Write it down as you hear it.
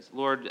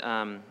Lord,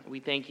 we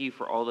thank you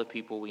for all the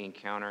people we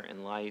encounter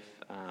in life,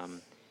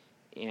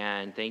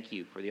 and thank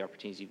you for the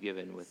opportunities you've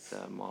given with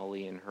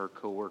Molly and her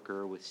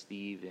coworker, with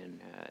Steve and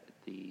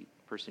the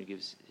person who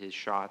gives his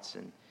shots,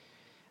 and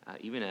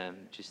even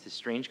just a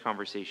strange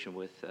conversation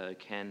with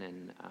Ken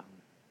and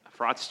a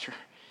fraudster.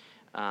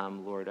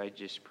 Lord, I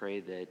just pray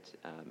that,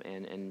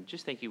 and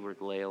just thank you for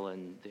Layla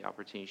and the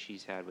opportunity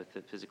she's had with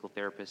the physical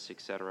therapists,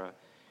 etc.,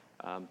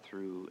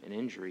 through an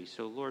injury.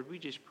 So, Lord, we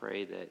just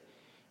pray that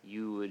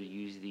you would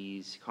use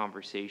these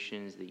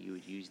conversations, that you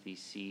would use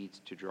these seeds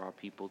to draw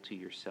people to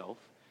yourself.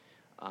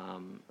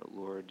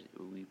 Lord,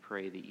 we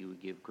pray that you would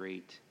give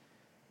great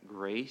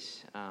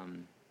grace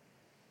and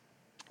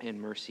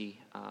mercy.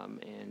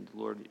 And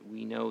Lord,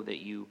 we know that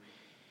you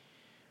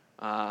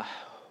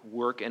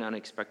work in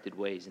unexpected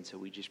ways, and so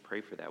we just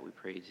pray for that. We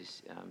pray to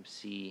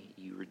see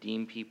you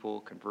redeem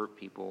people, convert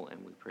people,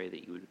 and we pray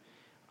that you would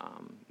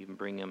even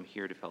bring them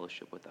here to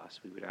fellowship with us.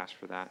 We would ask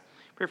for that.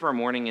 Pray for our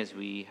morning as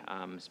we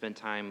spend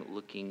time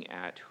looking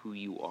at who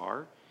you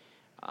are,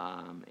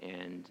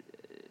 and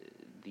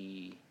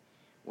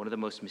one of the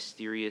most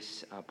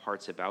mysterious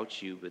parts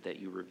about you, but that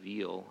you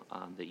reveal,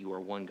 that you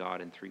are one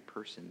God in three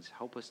persons.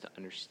 Help us to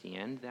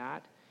understand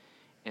that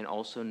and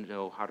also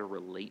know how to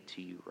relate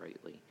to you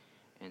rightly.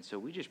 And so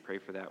we just pray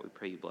for that. We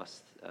pray you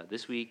bless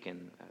this week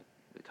and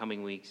the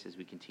coming weeks as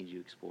we continue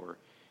to explore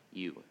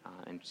you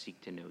and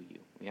seek to know you.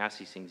 We ask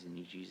these things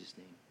in Jesus'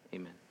 name.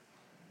 Amen.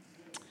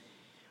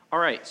 All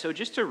right, so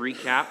just to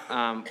recap,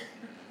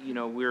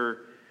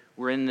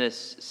 we're in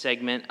this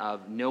segment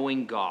of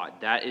knowing God.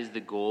 That is the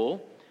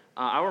goal.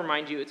 I'll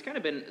remind you, it's kind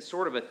of been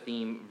sort of a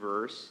theme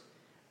verse.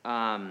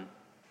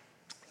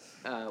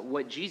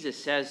 What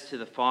Jesus says to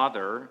the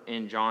Father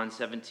in John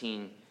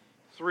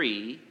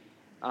 17:3,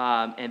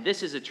 and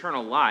this is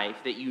eternal life,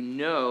 that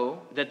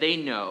they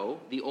know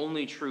the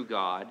only true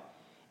God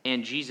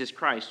and Jesus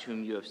Christ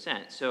whom you have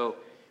sent. So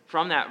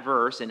from that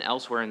verse and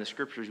elsewhere in the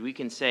scriptures, we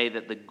can say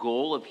that the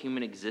goal of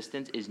human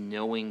existence is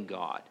knowing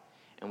God.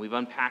 And we've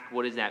unpacked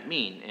what does that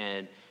mean.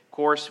 And of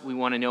course, we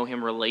want to know him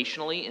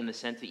relationally in the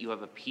sense that you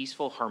have a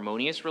peaceful,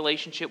 harmonious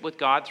relationship with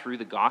God through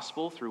the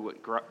gospel, through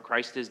what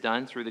Christ has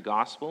done through the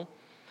gospel.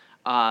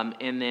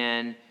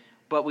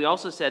 But we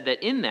also said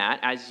that in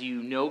that, as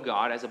you know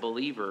God as a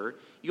believer,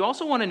 you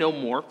also want to know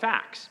more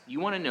facts. You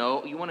want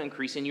to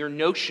increase in your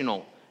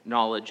notional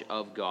knowledge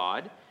of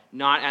God,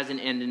 not as an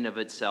end in of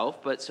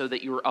itself, but so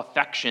that your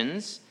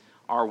affections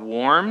are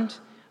warmed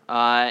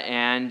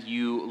and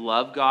you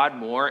love God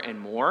more and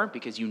more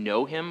because you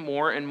know him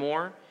more and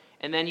more.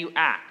 And then you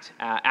act,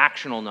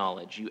 actional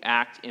knowledge. You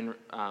act in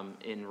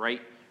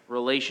right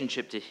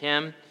relationship to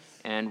him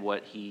and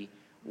what he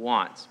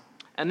wants.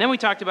 And then we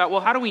talked about,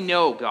 well, how do we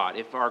know God?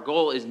 If our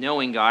goal is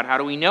knowing God, how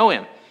do we know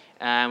him?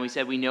 And we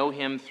said we know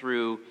him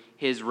through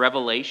his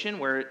revelation.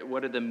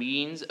 What are the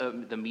means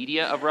of the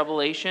media of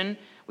revelation?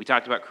 We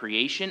talked about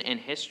creation and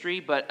history,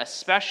 but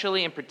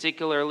especially and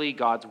particularly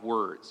God's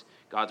words.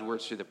 God's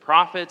words through the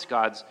prophets,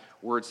 God's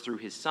words through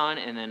his Son,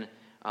 and then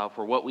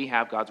for what we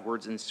have, God's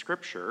words in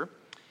Scripture.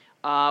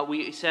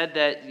 We said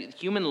that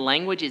human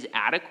language is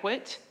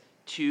adequate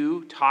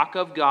to talk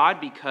of God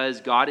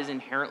because God is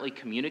inherently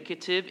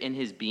communicative in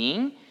his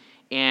being,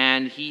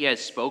 and he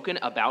has spoken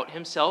about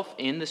himself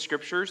in the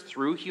Scriptures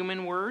through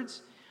human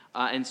words.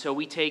 And so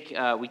we take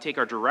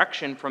our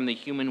direction from the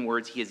human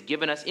words he has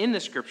given us in the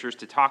Scriptures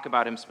to talk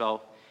about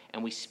himself,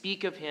 and we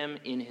speak of him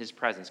in his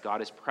presence.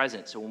 God is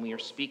present, so when we are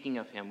speaking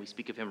of him, we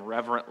speak of him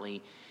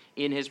reverently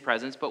in his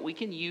presence, but we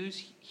can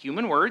use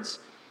human words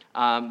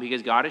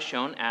because God has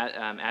shown,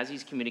 as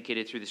he's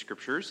communicated through the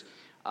Scriptures,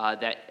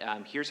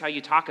 that here's how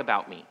you talk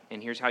about me,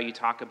 and here's how you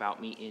talk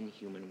about me in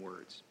human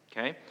words,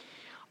 okay?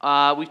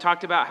 We've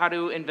talked about how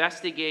to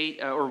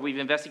we've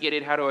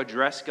investigated how to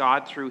address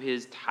God through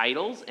his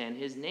titles and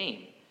his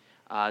name.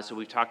 So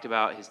we've talked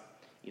about his,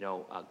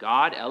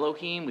 God,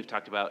 Elohim. We've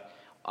talked about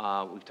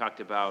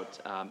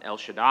El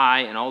Shaddai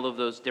and all of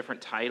those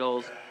different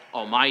titles,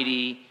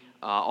 Almighty,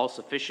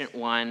 All-Sufficient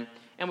One,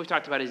 and we've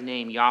talked about his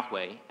name,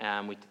 Yahweh.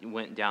 We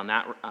went down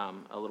that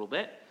a little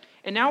bit.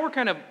 And now we're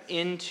kind of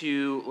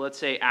into, let's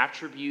say,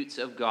 attributes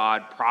of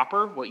God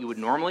proper, what you would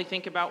normally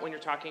think about when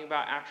you're talking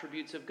about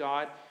attributes of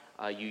God.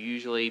 You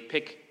usually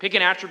pick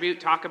an attribute,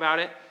 talk about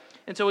it.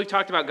 And so we've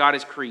talked about God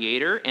as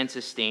creator and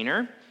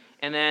sustainer.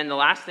 And then the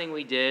last thing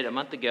we did a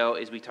month ago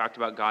is we talked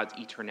about God's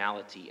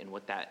eternality and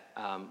what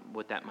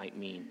that might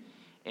mean.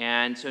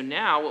 And so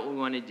now what we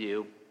want to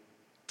do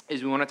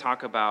is we want to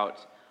talk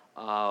about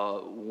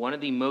one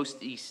of the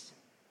most, I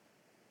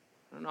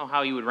don't know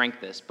how you would rank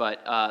this,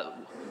 but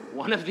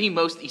one of the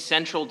most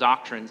essential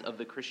doctrines of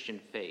the Christian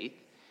faith,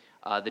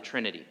 the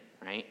Trinity,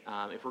 right?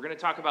 If we're going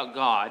to talk about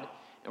God,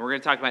 and we're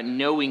going to talk about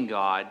knowing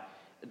God,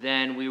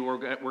 then we're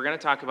going to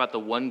talk about the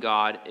one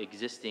God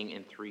existing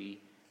in three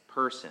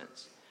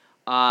persons.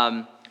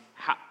 And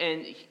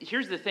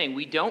here's the thing.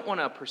 We don't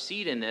want to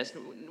proceed in this.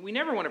 We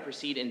never want to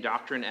proceed in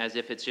doctrine as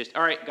if it's just,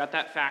 all right, got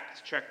that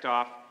fact checked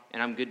off,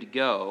 and I'm good to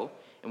go.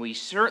 And we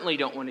certainly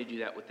don't want to do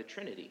that with the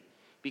Trinity,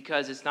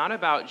 because it's not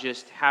about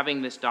just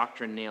having this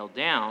doctrine nailed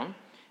down.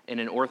 in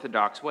an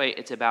orthodox way.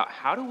 It's about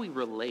how do we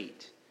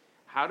relate?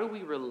 How do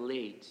we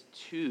relate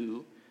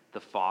to the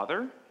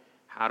Father?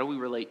 How do we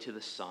relate to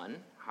the Son?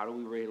 How do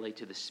we relate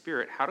to the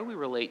Spirit? How do we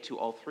relate to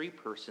all three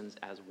persons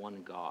as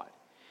one God?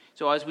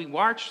 So as we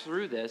march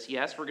through this,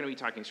 yes, we're going to be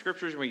talking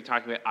scriptures, we're going to be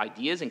talking about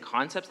ideas and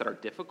concepts that are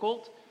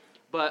difficult,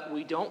 but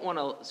we don't want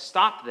to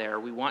stop there.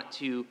 We want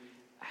to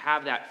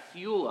have that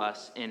fuel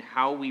us in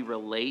how we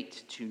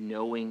relate to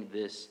knowing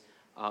this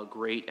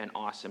great and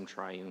awesome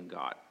triune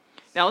God.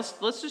 Now,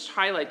 let's just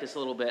highlight this a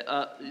little bit.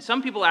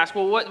 Some people ask,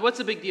 well, what's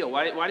the big deal?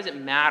 Why does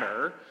it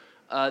matter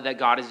that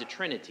God is a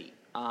Trinity?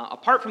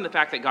 Apart from the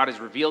fact that God has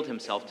revealed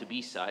himself to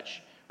be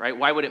such, right?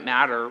 Why would it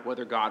matter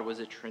whether God was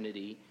a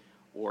Trinity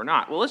or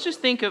not? Well, let's just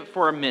think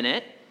for a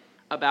minute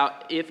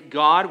about if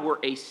God were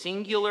a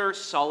singular,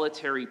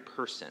 solitary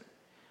person.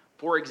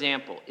 For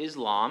example,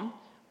 Islam,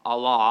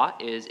 Allah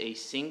is a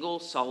single,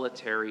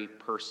 solitary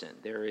person.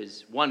 There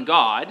is one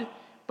God,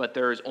 but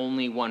there is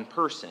only one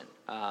person.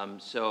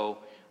 The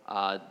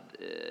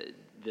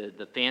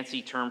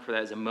fancy term for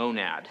that is a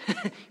monad.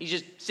 He's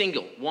just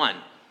single, one.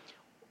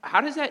 How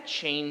does that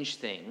change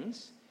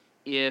things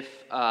if,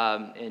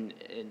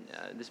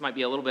 this might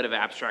be a little bit of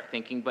abstract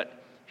thinking, but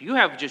if you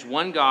have just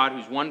one God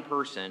who's one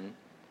person,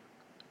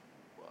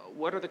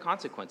 what are the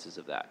consequences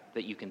of that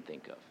you can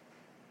think of?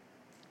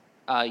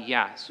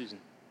 Yeah, Susan.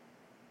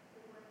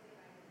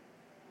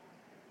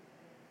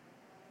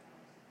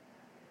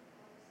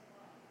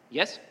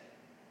 Yes?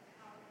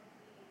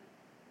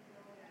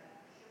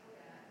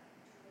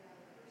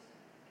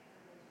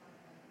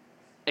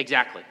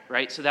 Exactly,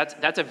 right? So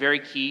that's a very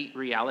key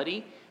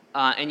reality.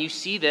 And you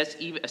see this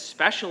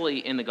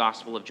especially in the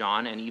Gospel of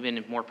John, and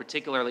even more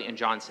particularly in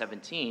John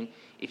 17.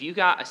 If you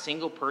got a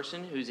single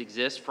person who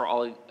exists for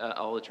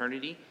all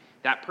eternity,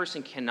 that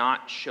person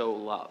cannot show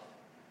love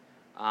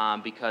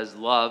because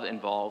love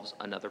involves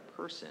another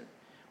person.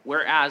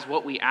 Whereas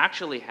what we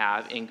actually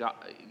have in God,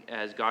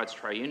 as God's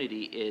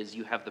triunity is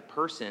you have the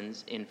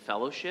persons in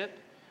fellowship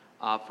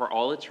for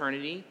all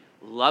eternity,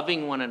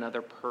 loving one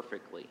another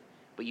perfectly.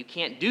 But you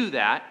can't do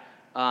that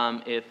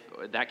if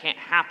that can't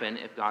happen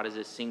if God is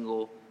a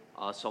single,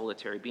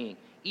 solitary being.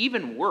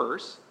 Even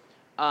worse,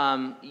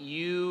 and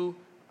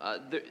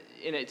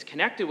it's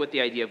connected with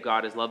the idea of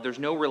God as love. There's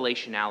no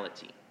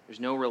relationality. There's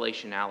no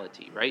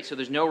relationality, right? So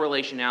there's no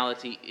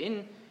relationality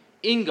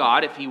in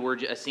God if he were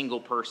a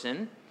single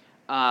person.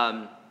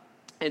 And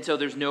so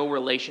there's no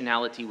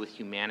relationality with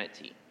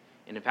humanity.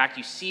 And in fact,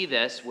 you see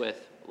this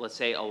with, let's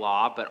say,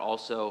 Allah, but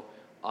also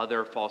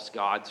other false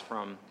gods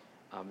from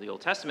the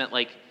Old Testament.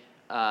 Like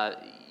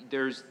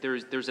there's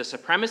a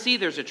supremacy,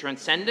 there's a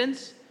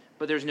transcendence,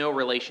 but there's no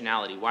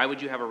relationality. Why would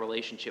you have a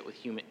relationship with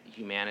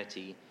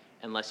humanity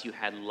unless you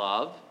had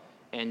love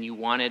and you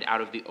wanted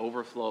out of the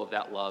overflow of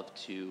that love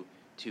to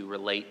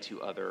relate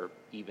to other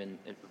even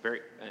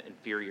very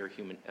inferior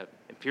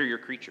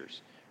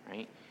creatures,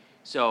 right?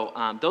 So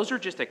those are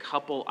just a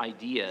couple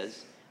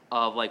ideas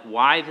of like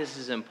why this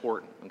is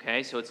important,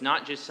 okay? So it's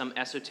not just some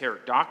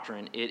esoteric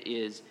doctrine. It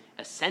is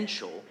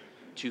essential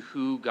to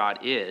who God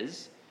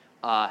is,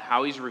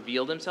 how he's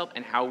revealed himself,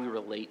 and how we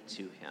relate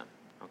to him,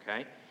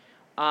 okay?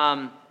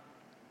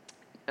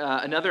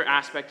 Another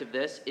aspect of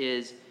this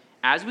is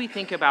as we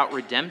think about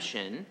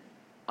redemption,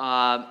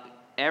 think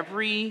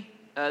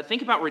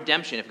about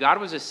redemption. If God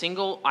was a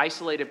single,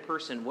 isolated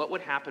person, what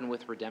would happen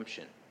with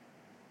redemption?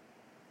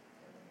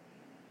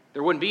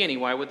 There wouldn't be any.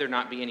 Why would there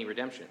not be any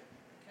redemption?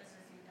 Because if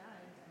he died,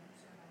 then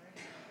he's going to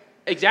raise him.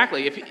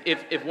 Exactly.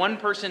 If one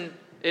person,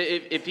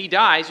 if he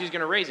dies, who's going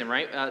to raise him,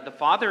 right? The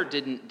Father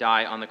didn't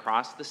die on the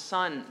cross. The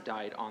Son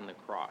died on the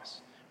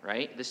cross,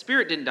 right? The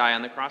Spirit didn't die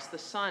on the cross. The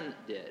Son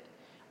did,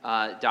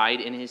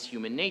 died in his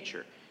human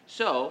nature.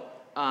 So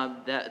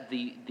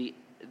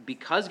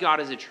because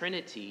God is a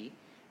Trinity,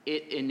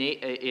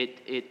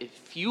 it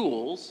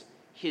fuels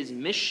his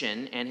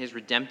mission and his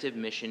redemptive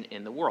mission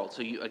in the world.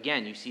 So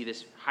you see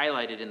this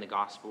highlighted in the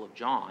Gospel of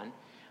John,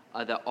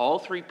 that all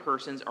three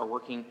persons are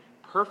working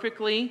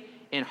perfectly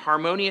in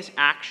harmonious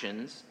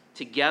actions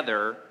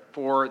together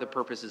for the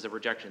purposes of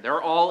redemption.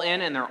 They're all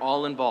in and they're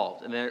all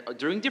involved, and they're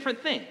doing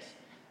different things.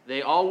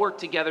 They all work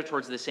together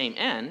towards the same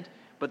end,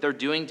 but they're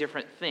doing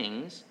different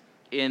things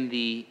in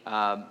the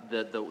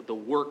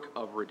work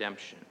of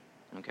redemption.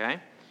 Okay?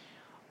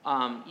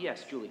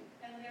 Yes, Julie.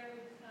 And there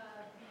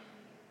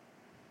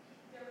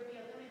would be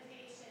a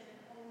limitation in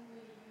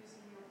only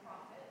using your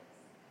prophets.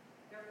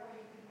 Therefore,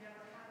 you could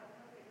never have a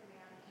perfect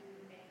man who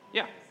would make any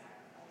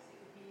sacrifice. It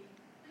would be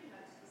pretty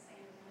much the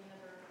same as any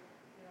other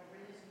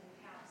religion we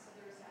have. So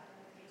there's that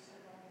limitation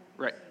of only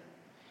using prophets.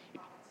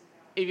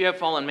 If you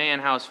have fallen man,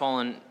 how is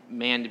fallen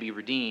man to be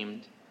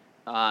redeemed?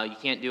 You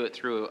can't do it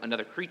through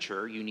another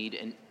creature. You need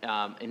an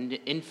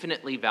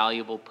infinitely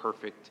valuable,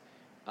 perfect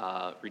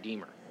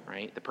Redeemer,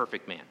 right? The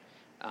perfect man,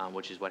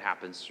 which is what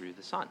happens through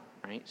the Son,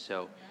 right?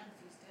 So,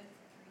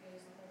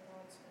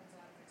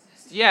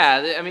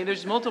 yeah, I mean,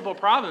 there's multiple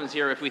problems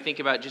here if we think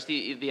about just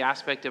the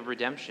aspect of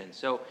redemption.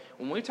 So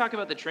when we talk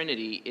about the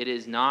Trinity, it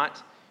is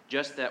not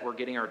just that we're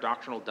getting our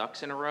doctrinal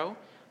ducks in a row.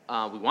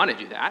 We want to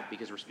do that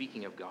because we're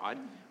speaking of God.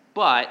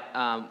 But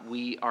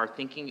we are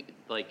thinking,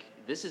 like,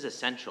 this is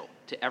essential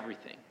to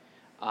everything.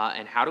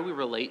 And how do we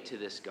relate to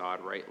this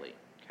God rightly?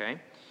 Okay?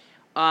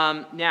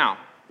 Now,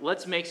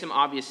 let's make some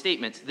obvious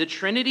statements. The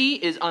Trinity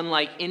is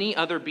unlike any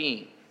other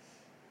being,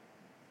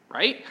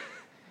 right?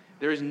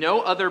 There is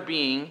no other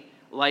being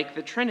like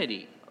the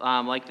Trinity,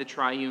 like the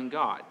triune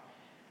God.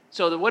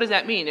 So what does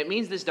that mean? It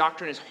means this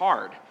doctrine is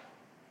hard,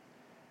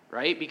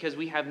 right? Because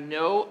we have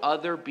no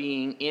other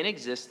being in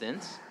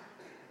existence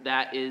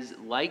that is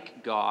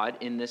like God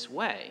in this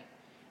way.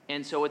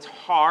 And so it's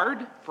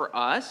hard for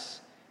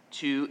us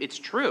to, it's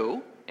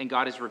true, and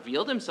God has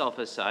revealed himself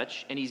as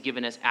such, and he's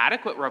given us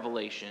adequate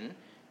revelation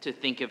to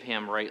think of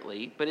him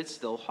rightly, but it's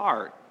still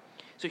hard.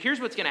 So here's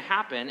what's going to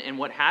happen, and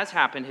what has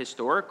happened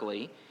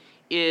historically,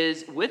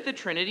 is with the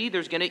Trinity,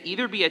 there's going to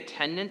either be a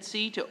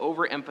tendency to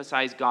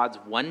overemphasize God's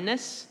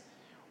oneness,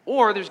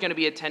 or there's going to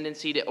be a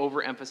tendency to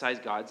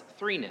overemphasize God's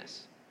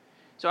threeness.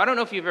 So I don't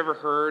know if you've ever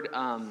heard,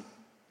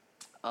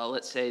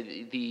 let's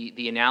say,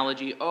 the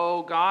analogy,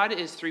 God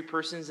is three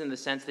persons in the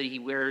sense that he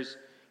wears,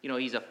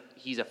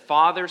 he's a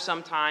father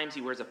sometimes, he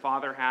wears a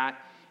father hat,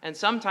 and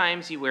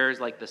sometimes he wears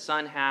like the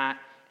son hat,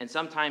 and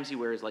sometimes he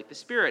wears like the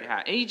spirit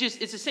hat. And it's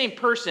the same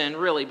person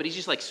really, but he's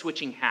just like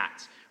switching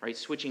hats, right?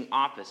 Switching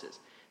offices.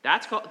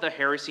 That's called the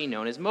heresy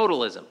known as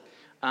modalism.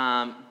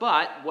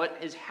 But what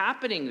is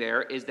happening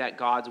there is that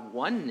God's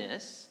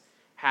oneness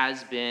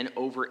has been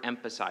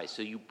overemphasized.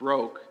 So you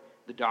broke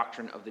the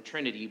doctrine of the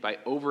Trinity by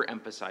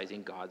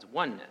overemphasizing God's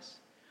oneness.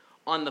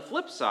 On the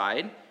flip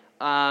side,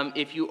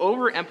 if you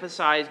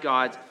overemphasize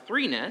God's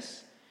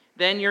threeness,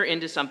 then you're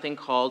into something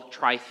called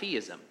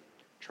tritheism.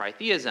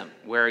 Tritheism,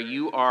 where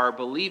you are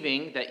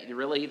believing that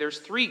really there's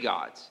three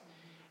gods.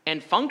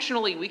 And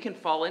functionally, we can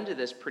fall into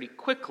this pretty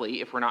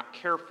quickly if we're not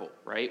careful,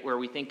 right? Where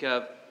we think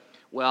of,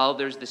 well,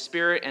 there's the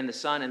Spirit and the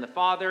Son and the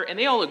Father, and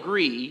they all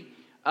agree,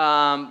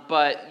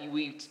 but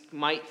we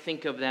might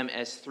think of them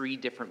as three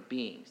different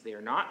beings. They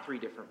are not three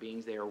different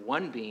beings. They are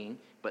one being,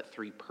 but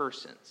three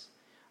persons.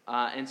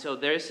 And so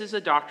this is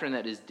a doctrine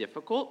that is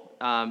difficult.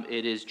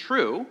 It is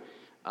true,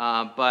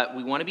 but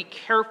we want to be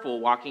careful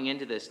walking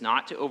into this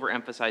not to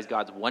overemphasize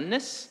God's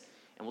oneness,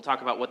 and we'll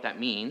talk about what that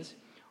means,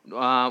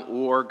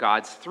 or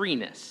God's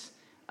threeness,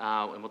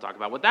 and we'll talk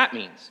about what that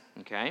means,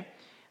 okay?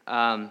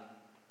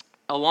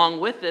 Along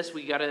with this,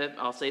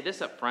 I'll say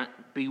this up front,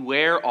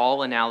 beware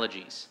all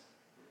analogies.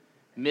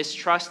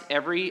 Mistrust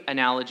every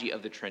analogy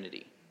of the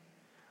Trinity.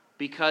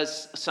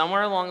 Because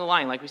somewhere along the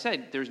line, like we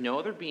said, there's no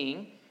other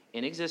being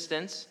in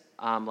existence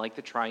like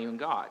the triune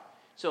God.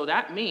 So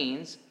that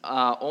means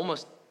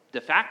almost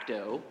de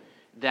facto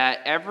that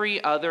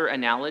every other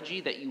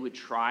analogy that you would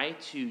try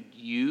to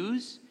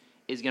use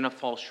is going to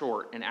fall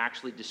short and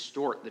actually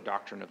distort the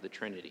doctrine of the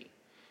Trinity.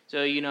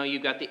 So,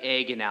 you've got the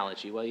egg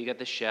analogy. Well, you got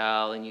the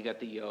shell, and you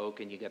got the yolk,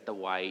 and you got the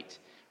white,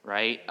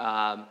 right?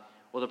 Well,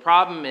 the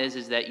problem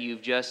is that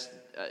you've just,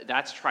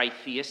 that's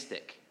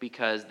tritheistic,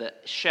 because the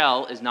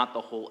shell is not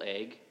the whole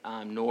egg,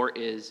 nor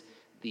is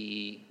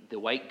the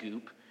white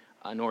goop,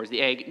 nor is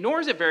the egg, nor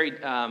is it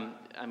very,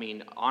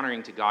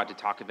 honoring to God to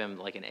talk of him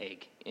like an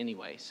egg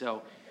anyway.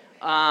 So,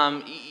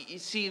 you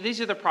see,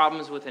 these are the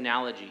problems with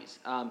analogies.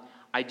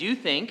 I do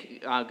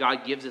think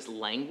God gives us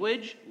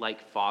language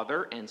like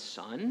Father and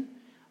Son,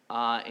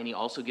 and he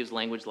also gives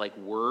language like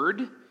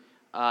Word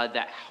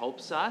that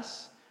helps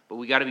us, but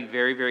we got to be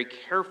very, very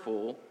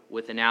careful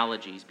with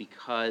analogies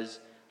because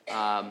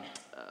they're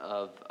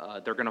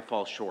going to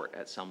fall short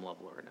at some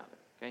level or another.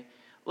 Okay,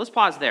 let's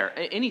pause there.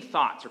 Any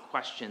thoughts or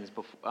questions?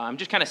 I'm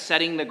just kind of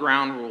setting the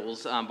ground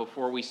rules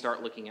before we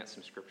start looking at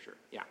some scripture.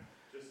 Yeah.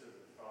 Just as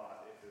a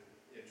thought, if it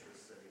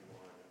interests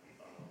anyone, and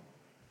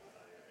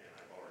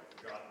I've already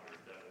forgotten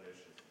your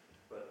definition,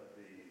 but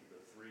the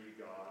three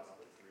gods,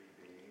 the three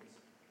beings,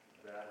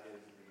 that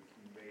is the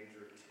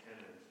major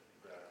tenet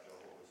that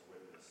Jehovah's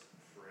Witness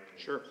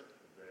frames Sure.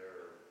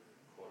 their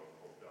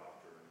quote-unquote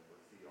doctrine or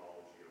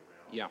theology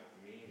around. Yeah.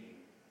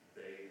 Meaning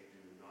they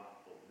do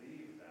not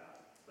believe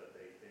that, but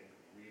they think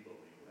we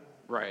believe that.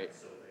 Right.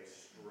 So they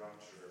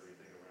structure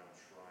everything around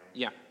trying.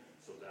 Yeah.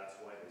 So that's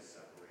why they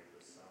separate the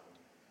Son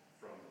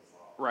from the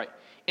Father. Right.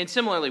 And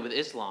similarly with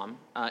Islam,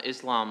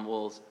 Islam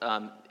will,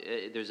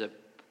 there's a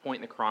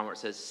point in the Quran where it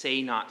says,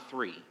 say not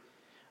three,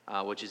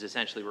 which is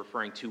essentially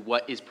referring to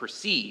what is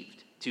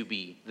perceived to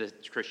be the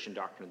Christian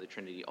doctrine of the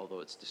Trinity, although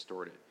it's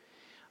distorted.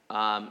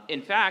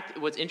 In fact,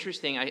 what's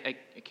interesting, I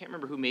can't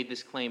remember who made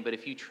this claim, but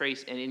if you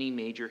trace any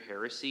major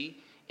heresy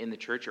in the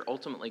church, you're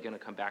ultimately going to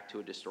come back to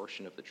a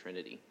distortion of the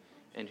Trinity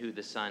and who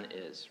the Son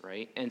is,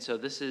 right? And so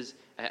this is,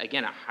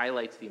 again, it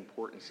highlights the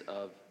importance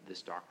of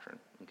this doctrine,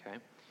 okay?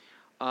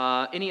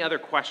 Any other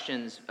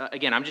questions?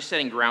 Again, I'm just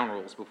setting ground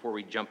rules before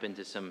we jump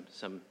into some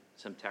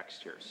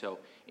text here. So,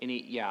 Vicky.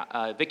 Is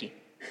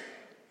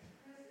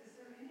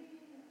there any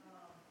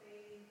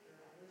faith or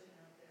religion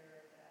out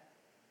there that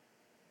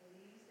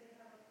believes they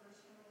have a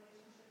personal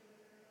relationship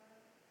with their God?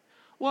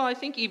 Well, I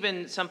think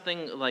even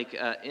something like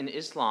in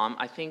Islam,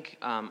 I think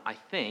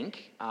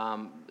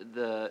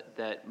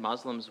that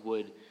Muslims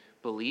would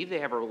believe they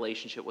have a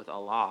relationship with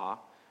Allah,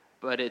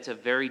 but it's a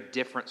very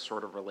different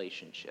sort of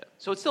relationship.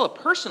 So it's still a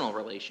personal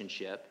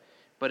relationship,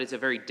 but it's a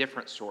very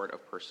different sort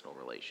of personal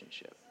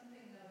relationship.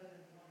 Something other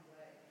than one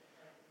way,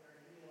 like where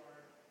you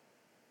are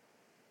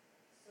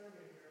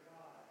serving your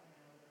God,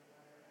 with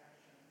other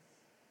actions.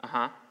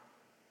 Uh-huh. And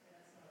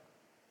that's not a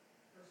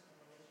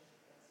personal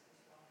relationship, that's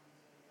responding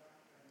to the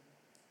doctrine,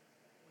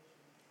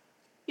 expectation.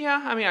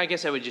 Yeah, I mean, I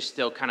guess I would just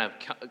still kind of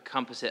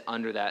compass it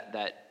under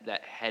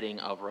that heading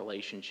of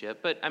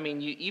relationship. But I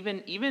mean, you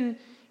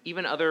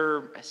even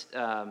other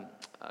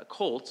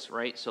cults,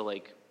 right? So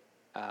like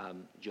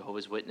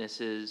Jehovah's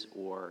Witnesses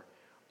or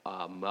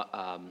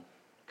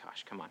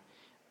gosh, come on.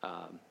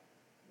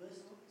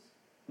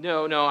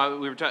 No,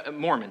 we were talking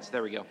Mormons.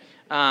 There we go.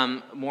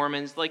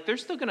 Mormons, like they're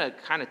still going to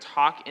kind of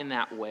talk in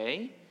that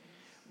way,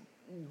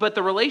 but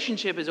the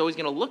relationship is always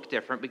going to look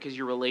different because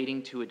you're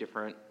relating to a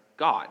different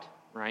God,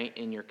 right?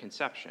 In your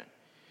conception.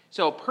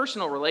 So a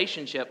personal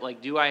relationship,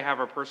 like do I have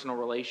a personal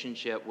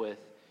relationship with,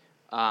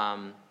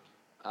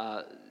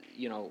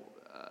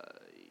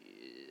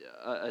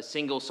 a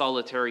single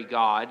solitary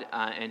God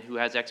and who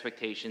has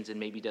expectations and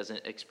maybe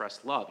doesn't express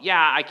love?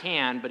 Yeah, I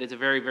can, but it's a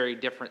very, very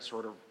different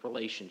sort of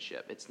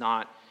relationship. It's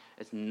not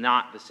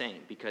the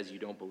same because you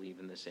don't believe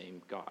in the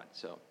same God.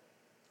 So,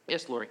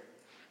 yes, Lori.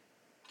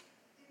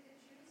 Did the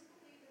Jews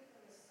believe that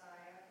the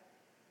Messiah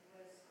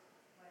was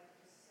like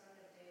the son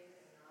of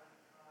David and not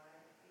God?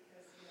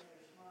 Because, their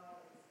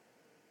Shema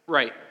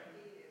Right. is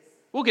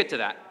We'll get to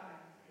that. God.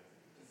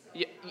 So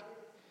Yeah.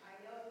 I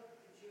know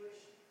the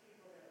Jewish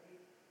people that we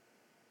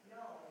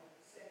know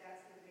said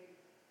that's the big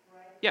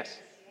right of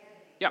Yes.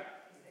 Christianity. Yeah. Is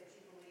that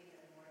you believe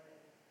in more than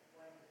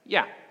one.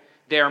 Yeah.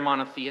 They're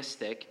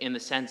monotheistic in the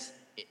sense,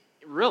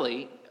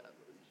 really,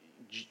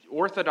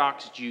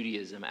 Orthodox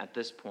Judaism at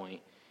this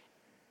point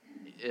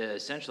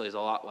essentially is a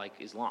lot like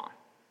Islam.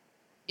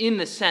 In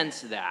the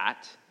sense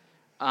that,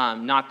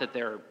 not that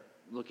they're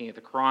looking at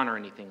the Quran or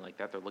anything like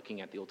that, they're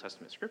looking at the Old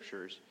Testament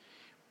scriptures,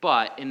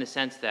 but in the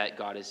sense that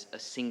God is a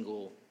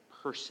single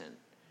person,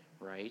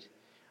 right?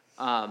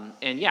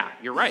 And yeah,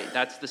 you're right,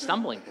 that's the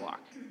stumbling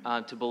block,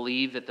 to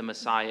believe that the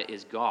Messiah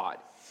is God.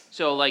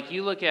 So like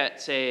you look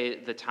at, say,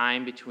 the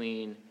time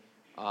between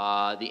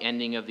the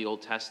ending of the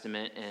Old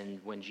Testament and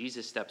when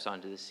Jesus steps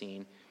onto the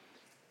scene,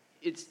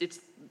 it's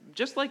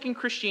just like in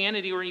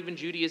Christianity or even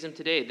Judaism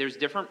today. There's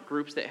different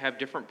groups that have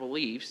different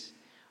beliefs.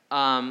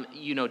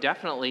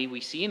 Definitely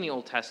we see in the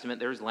Old Testament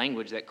there's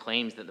language that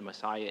claims that the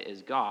Messiah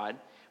is God,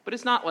 but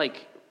it's not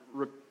like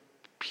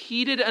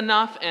repeated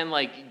enough and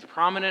like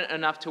prominent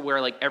enough to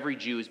where like every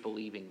Jew is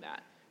believing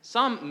that.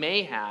 Some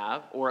may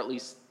have, or at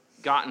least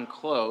gotten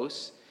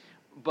close,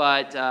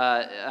 but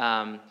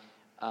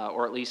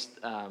or at least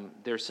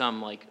there's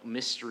some like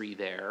mystery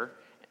there.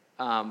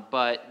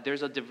 But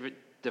there's a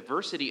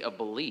diversity of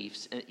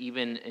beliefs,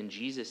 even in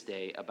Jesus'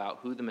 day, about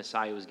who the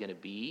Messiah was going to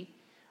be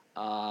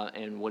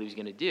and what he was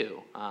going to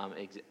do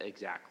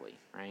exactly,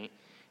 right?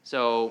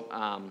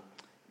 So,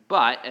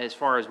 but as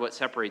far as what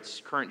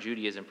separates current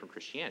Judaism from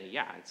Christianity,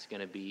 yeah, it's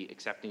going to be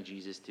accepting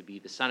Jesus to be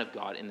the Son of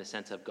God in the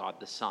sense of God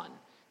the Son,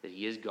 that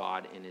he is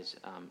God in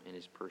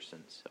his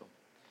person. So,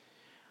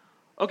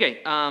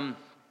 okay.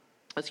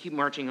 Let's keep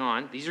marching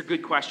on. These are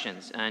good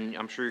questions, and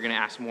I'm sure you're going to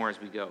ask more as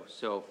we go.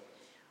 So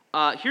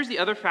here's the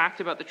other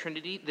fact about the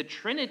Trinity. The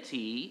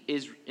Trinity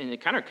is, and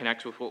it kind of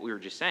connects with what we were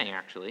just saying,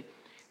 actually.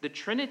 The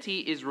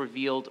Trinity is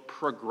revealed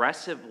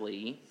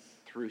progressively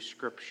through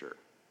Scripture.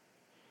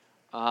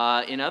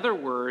 In other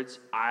words,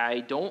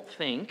 I don't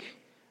think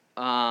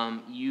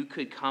you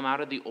could come out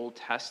of the Old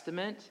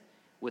Testament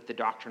with the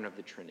doctrine of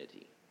the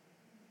Trinity.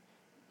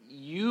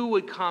 You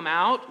would come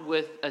out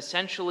with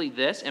essentially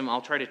this, and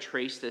I'll try to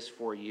trace this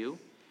for you.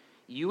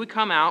 You would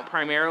come out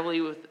primarily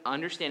with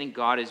understanding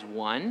God is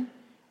one.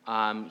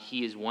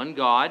 He is one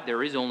God.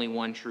 There is only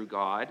one true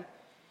God.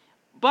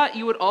 But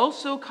you would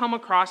also come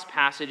across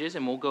passages,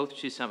 and we'll go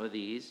through some of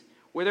these,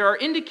 where there are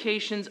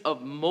indications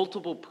of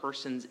multiple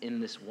persons in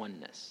this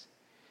oneness.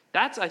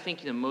 That's, I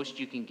think, the most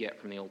you can get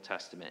from the Old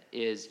Testament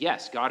is,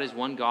 yes, God is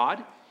one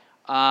God,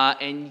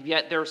 and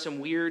yet there are some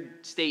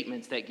weird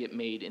statements that get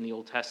made in the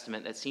Old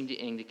Testament that seem to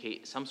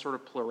indicate some sort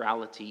of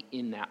plurality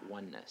in that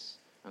oneness,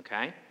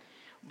 okay?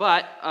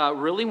 But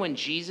really when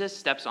Jesus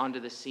steps onto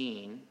the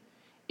scene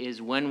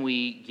is when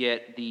we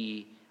get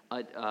the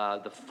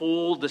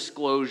full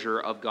disclosure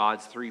of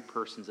God's three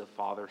persons of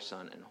Father,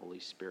 Son, and Holy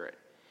Spirit.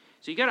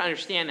 So you got to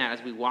understand that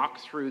as we walk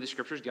through the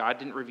Scriptures, God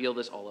didn't reveal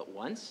this all at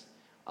once.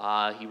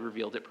 He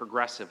revealed it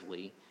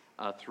progressively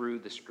through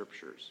the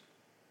Scriptures.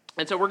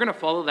 And so we're going to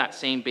follow that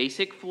same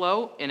basic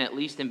flow in at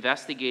least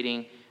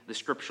investigating the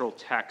scriptural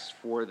text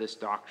for this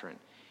doctrine.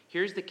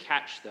 Here's the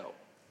catch, though.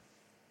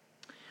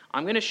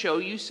 I'm going to show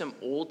you some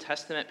Old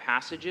Testament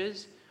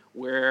passages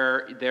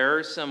where there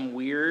are some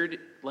weird,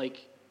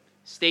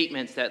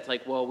 statements that's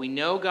like, well, we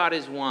know God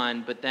is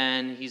one, but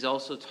then he's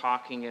also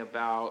talking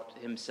about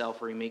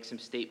himself, or he makes some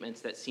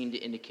statements that seem to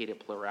indicate a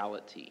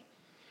plurality.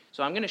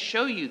 So I'm going to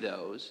show you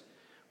those,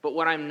 but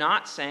what I'm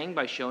not saying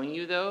by showing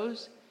you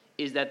those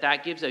is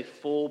that gives a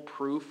full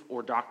proof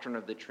or doctrine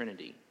of the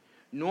Trinity.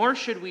 nor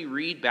should we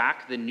read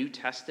back the New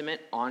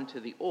Testament onto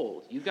the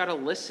Old. You've got to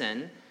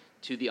listen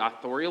to the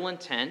authorial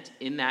intent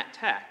in that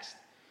text.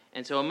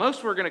 And so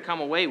most we're going to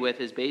come away with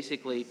is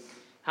basically,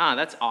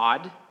 that's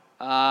odd.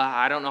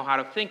 I don't know how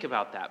to think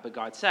about that, but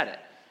God said it.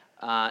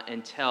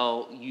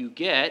 Until you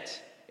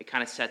get, it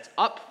kind of sets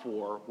up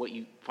for what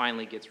you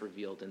finally gets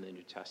revealed in the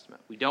New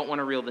Testament. We don't want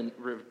to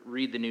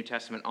read the New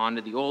Testament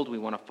onto the Old. We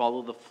want to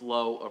follow the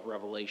flow of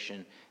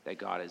revelation that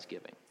God is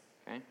giving.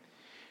 Okay?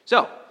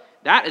 So,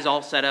 that is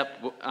all set up,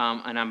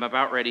 and I'm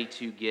about ready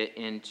to get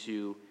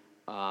into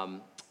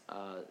some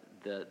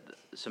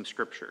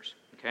scriptures.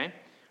 Okay?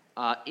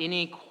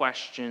 Any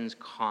questions,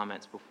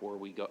 comments before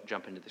we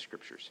jump into the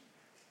scriptures?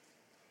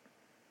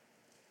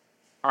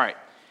 All right.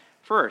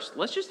 First,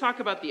 let's just talk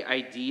about the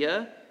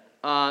idea,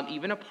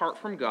 even apart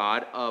from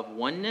God, of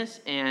oneness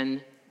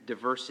and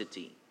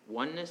diversity.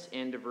 Oneness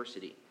and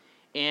diversity.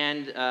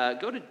 And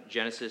go to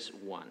Genesis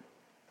 1.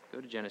 Go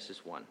to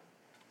Genesis 1.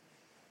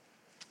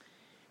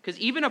 Because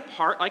even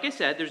apart, like I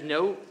said, there's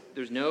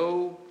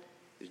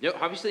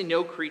obviously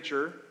no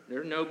creature,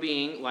 there's no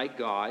being like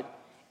God,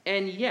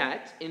 and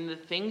yet in the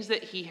things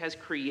that He has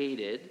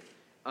created,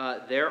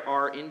 there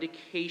are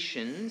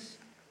indications,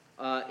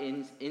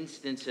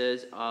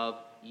 instances of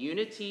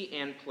unity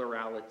and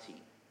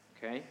plurality.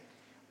 Okay,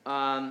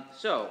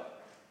 so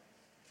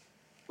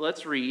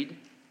let's read.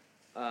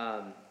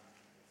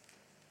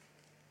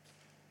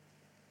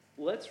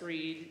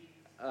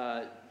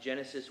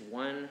 Genesis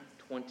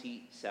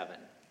 1:27.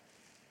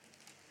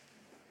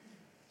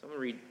 So I'm going to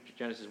read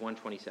Genesis 1:27.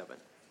 So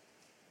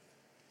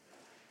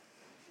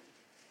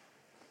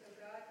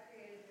God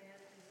created man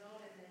in his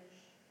own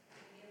image. In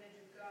the image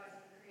of God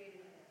He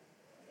created him.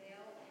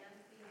 Male and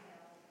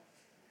female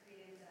He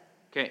created them.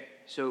 Okay,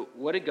 so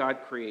what did God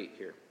create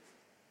here?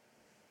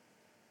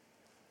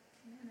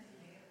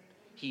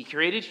 He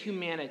created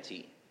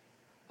humanity.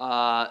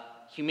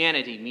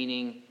 Humanity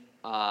meaning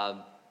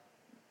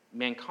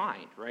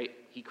mankind, right?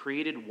 He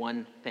created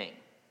one thing.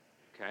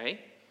 Okay?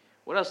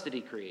 What else did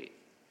He create?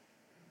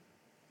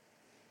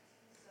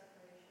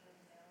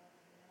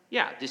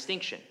 Yeah,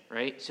 distinction,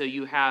 right? So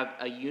you have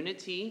a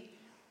unity,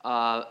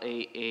 a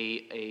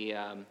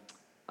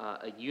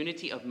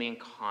unity of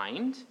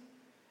mankind,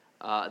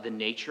 the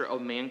nature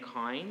of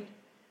mankind,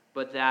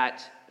 but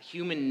that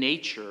human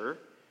nature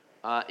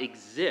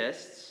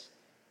exists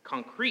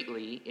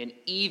concretely in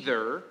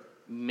either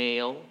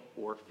male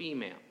or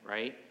female,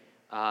 right?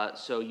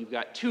 So you've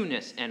got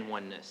two-ness and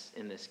oneness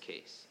in this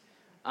case.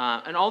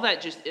 And all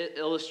that just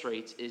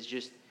illustrates is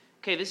just,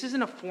 okay, this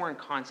isn't a foreign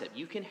concept.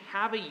 You can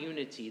have a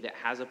unity that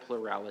has a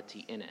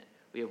plurality in it.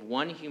 We have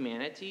one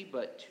humanity,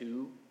 but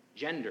two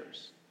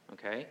genders,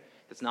 okay?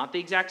 That's not the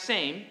exact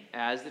same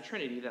as the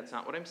Trinity. That's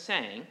not what I'm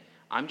saying.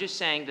 I'm just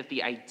saying that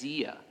the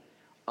idea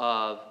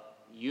of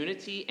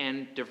unity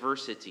and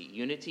diversity,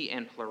 unity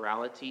and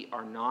plurality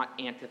are not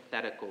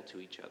antithetical to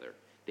each other.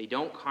 They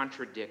don't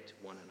contradict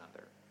one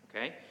another,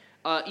 okay?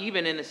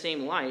 Even in the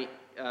same light,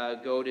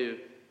 go to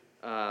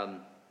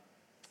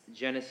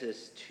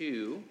Genesis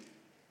 2,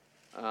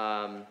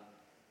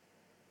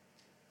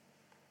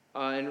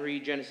 and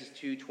read Genesis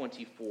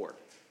 2:24.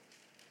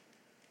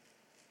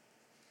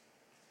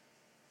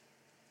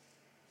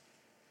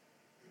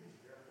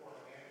 Therefore, a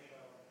man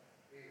shall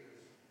leave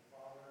his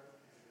father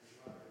and his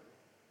mother,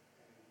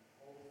 and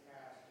hold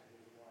fast to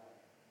his wife.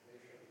 They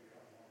shall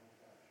become one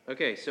flesh.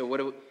 Okay,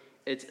 so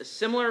it's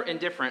similar and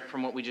different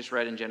from what we just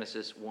read in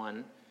Genesis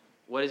 1.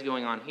 What is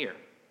going on here?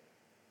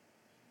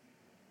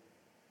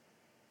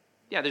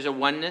 Yeah, there's a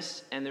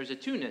oneness and there's a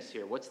two-ness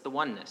here. What's the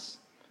oneness?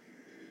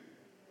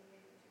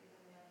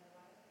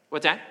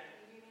 What's that?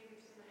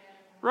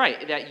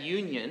 Right, that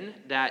union,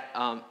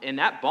 and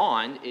that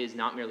bond is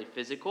not merely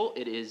physical.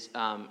 It is,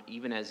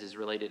 even as is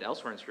related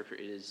elsewhere in Scripture,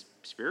 it is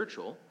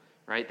spiritual,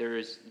 right? There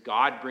is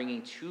God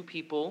bringing two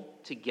people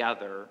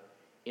together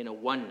in a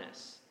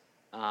oneness.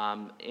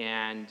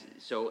 And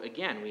so,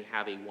 again, we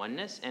have a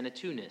oneness and a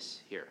two-ness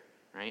here,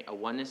 right? A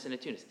oneness and a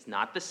two-ness. It's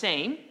not the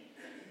same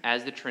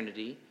as the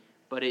Trinity,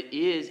 but it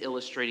is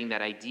illustrating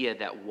that idea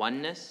that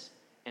oneness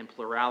and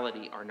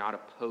plurality are not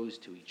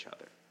opposed to each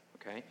other,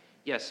 okay?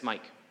 Yes,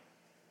 Mike.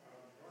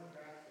 Going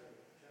back to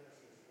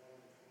Genesis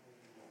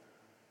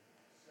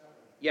 1:27.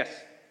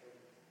 Yes.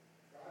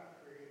 God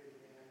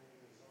created man in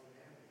his own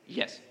image.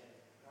 Yes.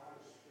 God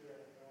is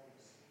spirit, no one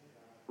has seen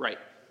God. Right.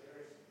 So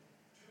there's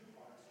two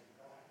parts of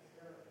God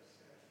here. It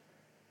says,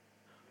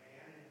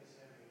 man in his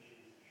image,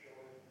 he's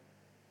showing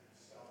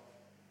himself.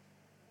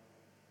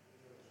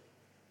 Those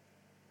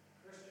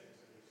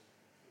Christians, it is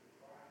through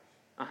Christ.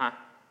 Uh-huh.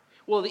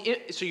 Well,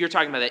 so you're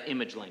talking about that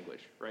image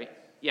language, right?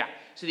 Yeah.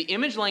 So the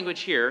image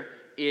language here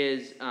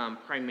is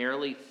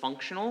primarily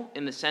functional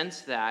in the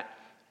sense that,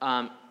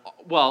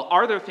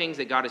 are there things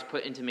that God has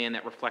put into man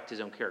that reflect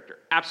his own character?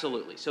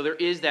 Absolutely. So there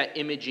is that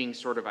imaging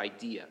sort of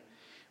idea.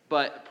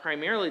 But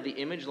primarily the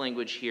image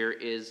language here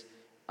is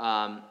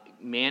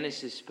man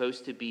is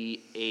supposed to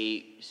be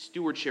a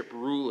stewardship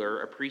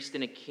ruler, a priest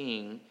and a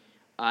king,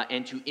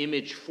 and to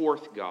image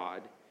forth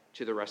God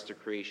to the rest of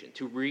creation.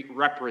 To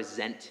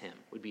represent him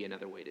would be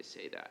another way to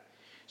say that.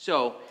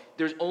 So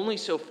there's only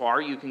so far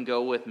you can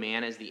go with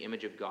man as the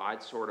image of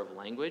God sort of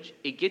language.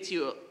 It gets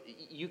you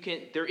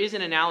can. There is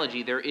an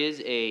analogy. There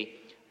is a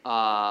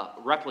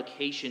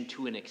replication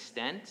to an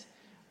extent,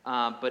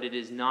 but it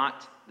is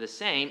not the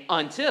same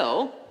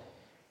until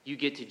you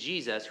get to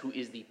Jesus, who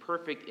is the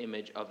perfect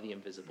image of the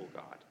invisible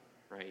God,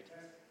 right?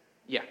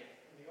 Yeah. In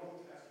the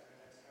Old Testament,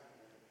 that's kind of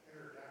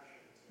an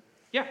introduction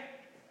to Yeah.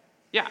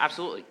 Yeah,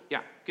 absolutely.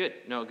 Yeah, good.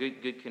 No,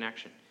 good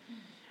connection.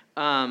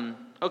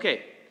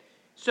 Okay,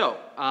 so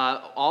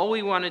all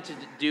we wanted to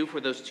do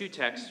for those two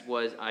texts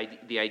was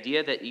the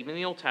idea that even in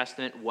the Old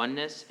Testament,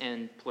 oneness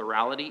and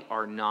plurality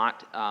are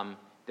not,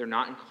 they're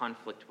not in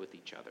conflict with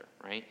each other,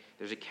 right?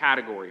 There's a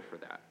category for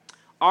that.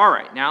 All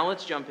right, now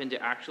let's jump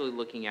into actually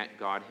looking at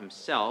God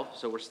himself.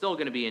 So we're still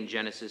going to be in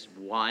Genesis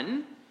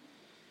 1.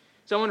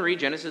 Someone read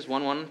Genesis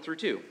 1 through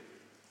 2.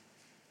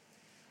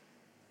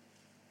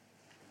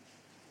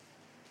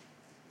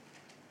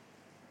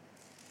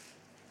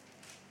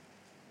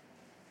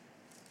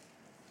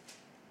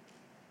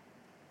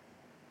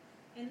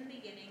 In the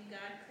beginning,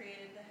 God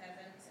created the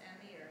heavens and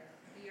the earth.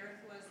 The earth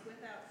was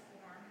without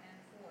form and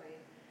void,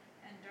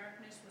 and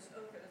darkness was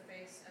over the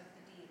face of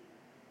the deep.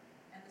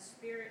 And the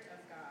Spirit of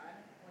God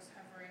was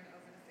hovering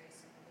over the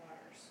face of the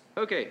waters.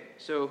 Okay,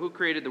 so who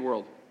created the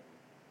world?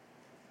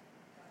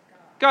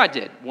 God. God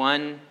did.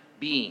 One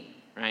being,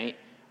 right?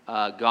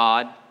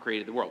 God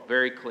created the world.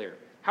 Very clear.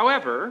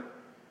 However,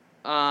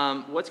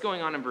 what's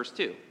going on in verse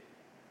 2?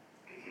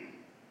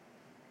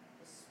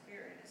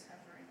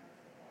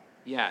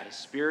 Yeah, the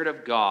Spirit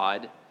of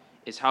God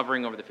is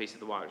hovering over the face of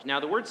the waters.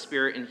 Now, the word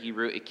spirit in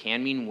Hebrew, it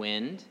can mean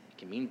wind, it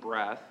can mean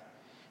breath.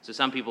 So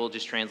some people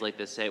just translate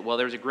this, say, well,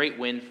 there's a great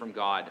wind from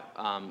God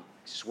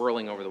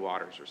swirling over the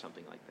waters or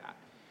something like that.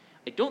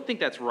 I don't think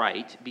that's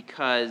right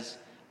because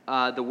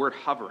the word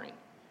hovering.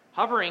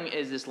 Hovering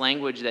is this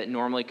language that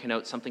normally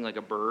connotes something like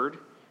a bird,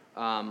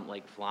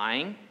 like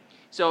flying.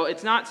 So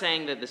it's not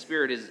saying that the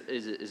Spirit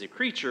is a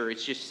creature,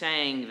 it's just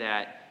saying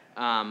that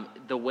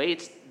the way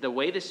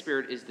the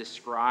Spirit is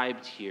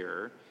described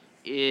here,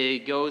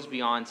 it goes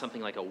beyond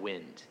something like a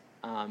wind.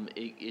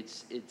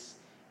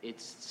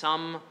 It's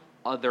some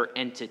other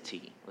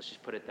entity. Let's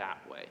just put it that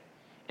way.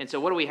 And so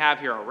what do we have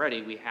here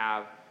already? We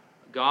have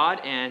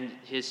God and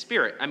his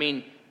Spirit. I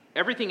mean,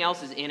 everything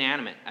else is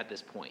inanimate at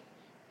this point.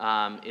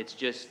 It's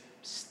just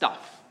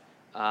stuff,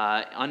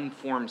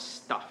 unformed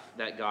stuff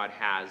that God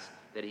has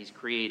that he's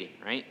creating,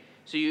 right?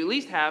 So you at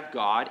least have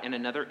God and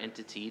another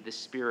entity, the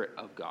Spirit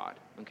of God,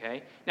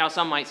 okay? Now,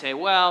 some might say,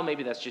 well,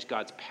 maybe that's just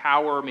God's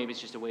power. Maybe it's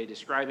just a way of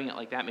describing it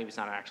like that. Maybe it's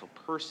not an actual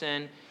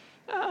person.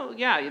 Oh,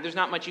 yeah, there's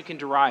not much you can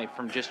derive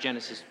from just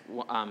Genesis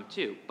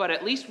 2. But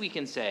at least we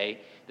can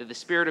say that the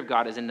Spirit of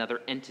God is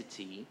another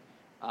entity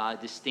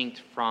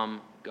distinct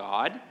from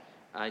God,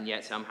 and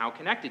yet somehow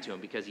connected to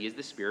him because he is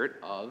the Spirit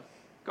of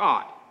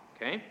God,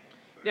 okay?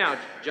 Now,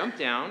 jump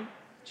down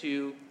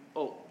to,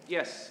 oh,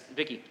 yes,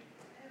 Vicky.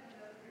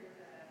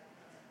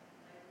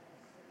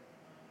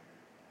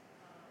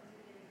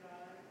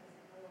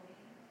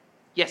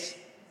 Yes.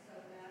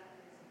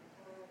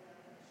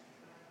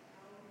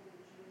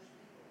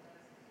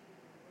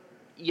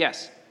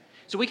 Yes.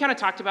 So we kind of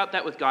talked about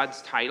that with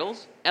God's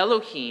titles.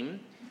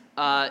 Elohim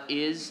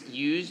is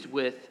used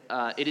with,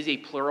 it is a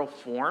plural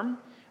form,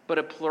 but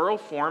a plural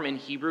form in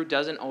Hebrew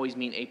doesn't always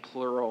mean a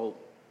plural,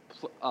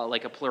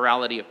 like a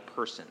plurality of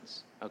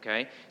persons,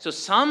 okay? So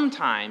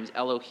sometimes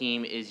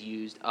Elohim is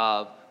used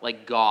of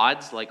like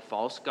gods, like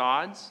false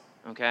gods,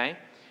 okay?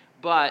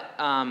 But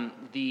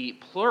the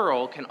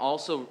plural can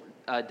also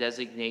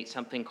designate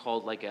something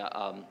called like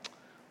a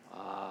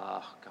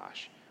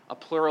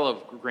plural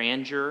of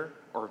grandeur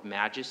or of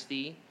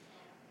majesty.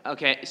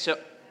 Okay, so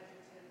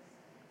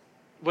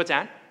what's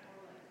that?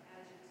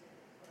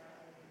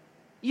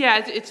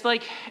 Yeah, it's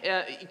like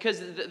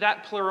because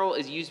that plural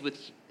is used with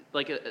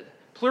like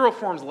plural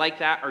forms like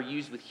that are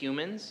used with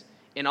humans,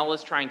 and all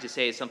it's trying to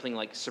say is something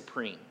like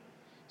supreme.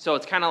 So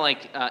it's kind of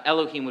like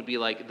Elohim would be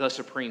like the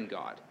supreme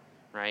God,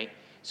 right?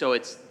 So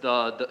it's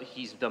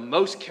he's the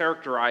most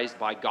characterized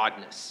by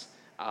godness,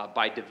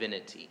 by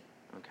divinity,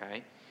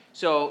 okay?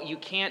 So you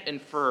can't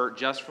infer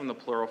just from the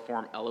plural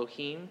form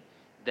Elohim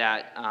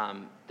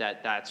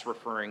that's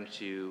referring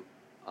to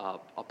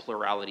a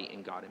plurality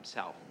in God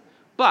himself.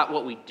 But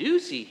what we do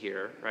see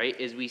here, right,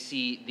 is we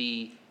see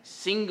the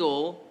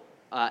single,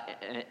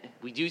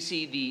 we do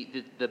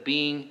see the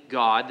being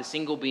God, the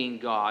single being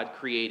God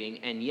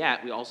creating, and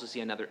yet we also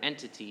see another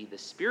entity, the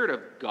Spirit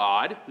of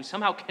God, who's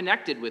somehow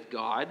connected with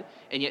God,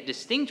 and yet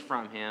distinct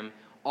from him,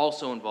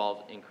 also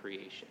involved in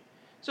creation.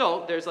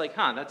 So there's like,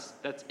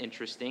 that's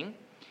interesting.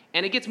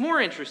 And it gets more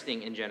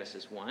interesting in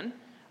Genesis 1.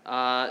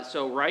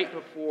 So right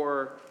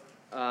before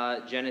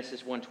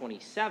Genesis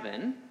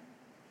 1:27,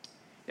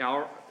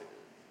 now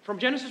from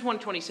Genesis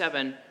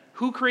 1:27,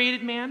 who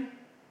created man?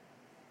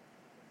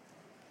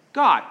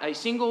 God, a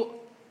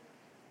single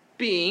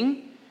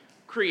being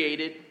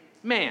created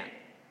man,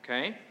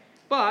 okay?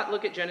 But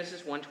look at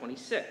Genesis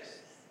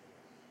 1:26.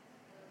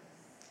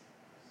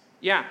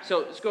 Yeah, so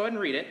let's go ahead and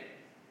read it.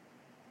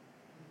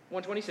 1:26.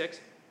 God said,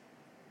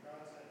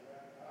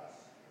 let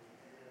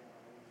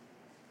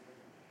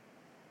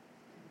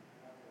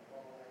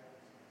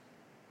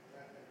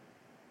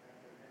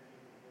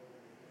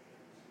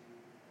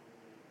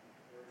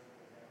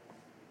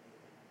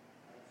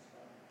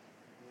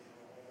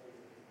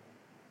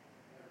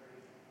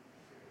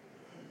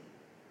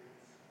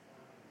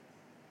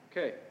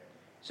Okay.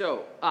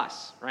 So,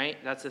 us, right?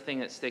 That's the thing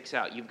that sticks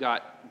out. You've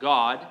got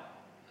God,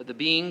 the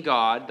being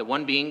God, the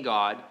one being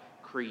God,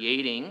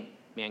 creating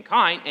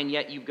mankind, and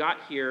yet you've got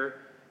here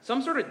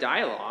some sort of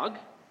dialogue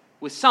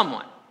with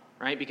someone,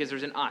 right? Because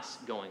there's an us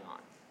going on,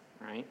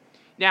 right?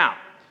 Now,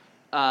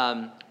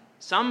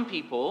 some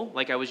people,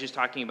 like I was just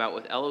talking about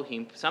with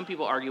Elohim, some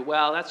people argue,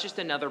 well, that's just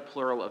another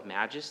plural of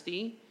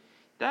majesty.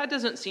 That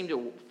doesn't seem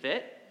to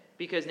fit,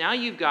 because now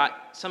you've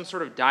got some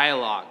sort of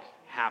dialogue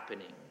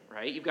happening,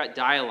 right? You've got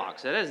dialogue,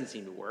 so that doesn't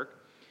seem to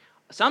work.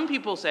 Some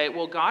people say,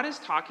 well, God is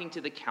talking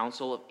to the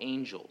council of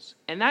angels.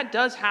 And that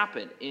does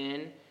happen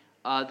in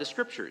the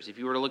scriptures. If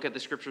you were to look at the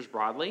scriptures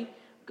broadly,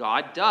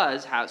 God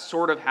does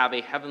sort of have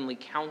a heavenly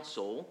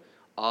council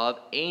of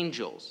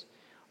angels.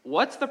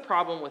 What's the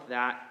problem with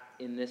that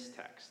in this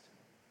text?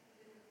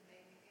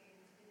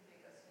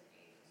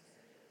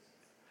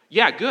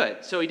 Yeah,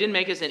 good. So he didn't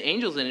make us in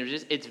angels'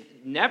 images. It's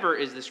never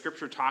is the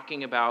scripture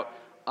talking about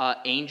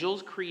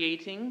angels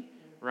creating,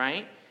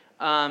 right?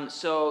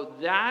 So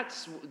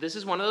this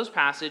is one of those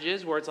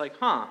passages where it's like,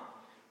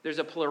 there's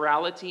a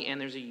plurality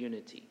and there's a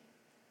unity.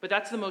 But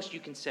that's the most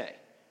you can say,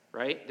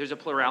 right? There's a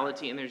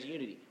plurality and there's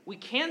unity. We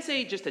can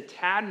say just a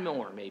tad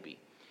more, maybe.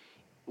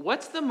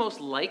 What's the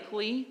most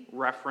likely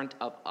referent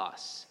of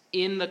us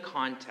in the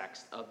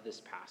context of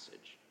this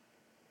passage?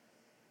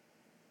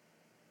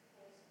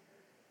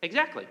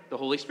 Exactly, the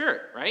Holy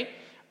Spirit, right?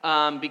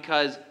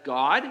 Because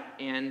God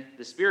and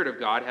the Spirit of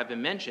God have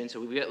been mentioned,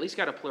 so we've at least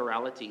got a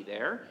plurality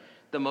there.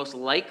 The most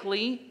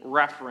likely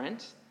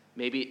referent,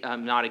 maybe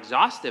not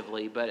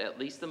exhaustively, but at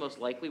least the most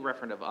likely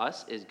referent of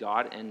us is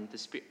God and the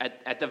Spirit.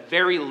 At the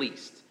very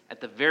least,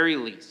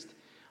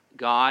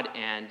 God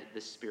and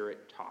the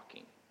Spirit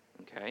talking,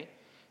 okay?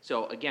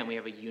 So again, we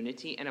have a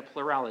unity and a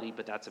plurality,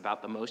 but that's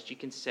about the most you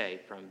can say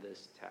from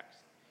this text.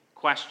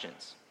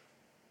 Questions?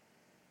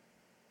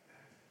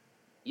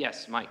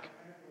 Yes, Mike. I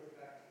have to go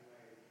back to my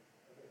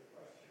other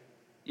question.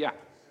 Yeah. Image,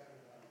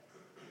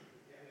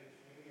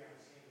 maybe I'm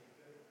seeing it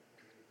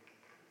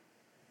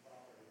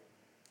improperly.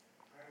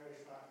 I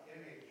always thought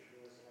image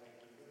was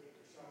like you look at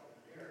yourself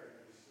in the mirror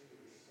and you see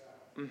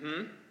yourself.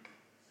 Mm-hmm.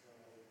 So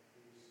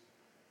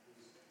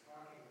he's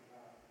talking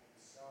about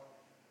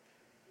himself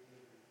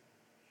being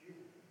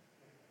human,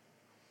 or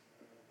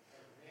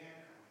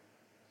mankind.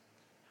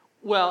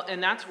 Well, and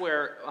that's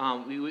where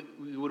we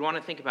would want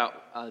to think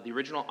about the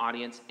original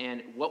audience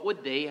and what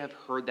would they have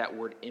heard that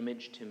word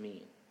image to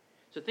mean.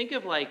 So think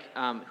of like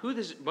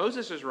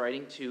Moses is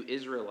writing to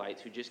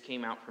Israelites who just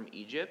came out from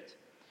Egypt.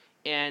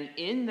 And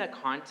in the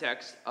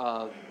context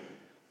of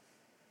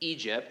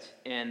Egypt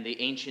and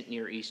the ancient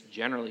Near East,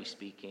 generally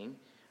speaking,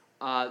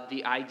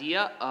 the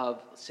idea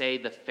of, say,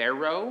 the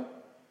Pharaoh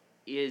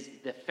is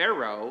the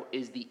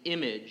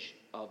image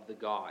of the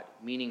God,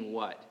 meaning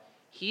what?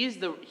 The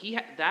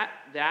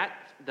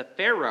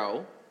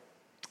Pharaoh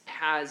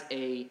has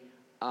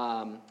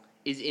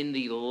is in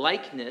the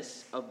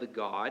likeness of the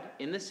God,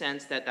 in the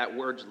sense that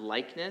word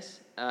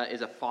likeness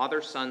is a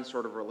father-son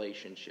sort of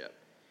relationship.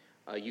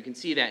 You can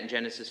see that in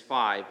Genesis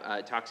 5.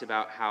 It talks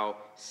about how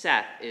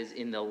Seth is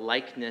in the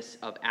likeness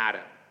of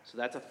Adam. So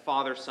that's a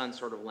father-son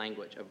sort of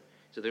language.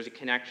 So there's a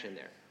connection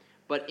there.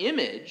 But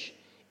image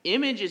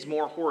is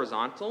more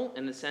horizontal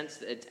in the sense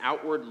that it's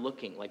outward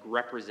looking, like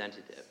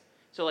representative.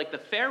 So like the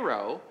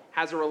Pharaoh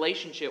has a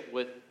relationship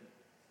with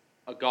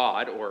a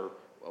god or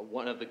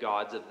one of the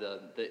gods of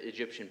the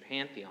Egyptian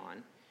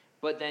pantheon,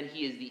 but then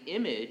he is the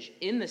image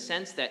in the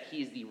sense that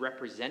he is the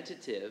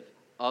representative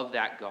of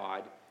that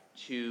god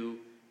to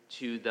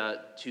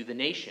the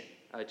nation,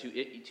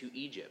 to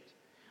Egypt.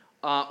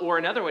 Or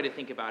another way to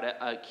think about it,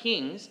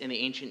 kings in the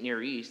ancient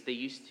Near East, they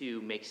used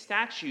to make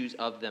statues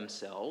of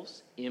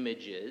themselves,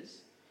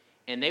 images,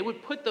 and they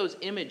would put those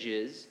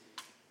images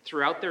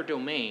throughout their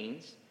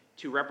domains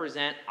to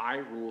represent, I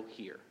rule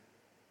here.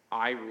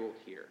 I rule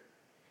here.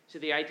 So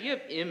the idea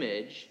of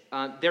image,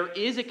 there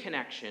is a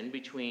connection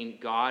between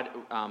God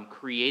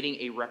creating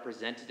a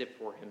representative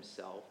for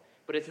himself,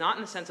 but it's not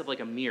in the sense of like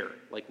a mirror,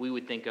 like we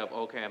would think of,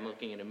 okay, I'm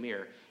looking in a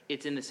mirror.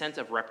 It's in the sense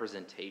of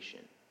representation.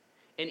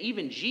 And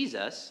even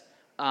Jesus,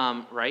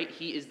 right,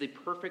 he is the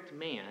perfect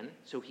man,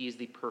 so he is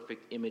the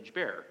perfect image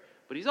bearer.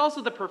 But he's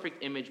also the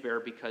perfect image bearer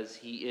because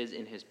he is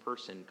in his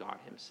person God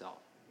himself,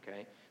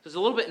 okay? So it's a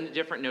little bit a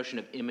different notion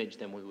of image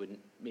than we would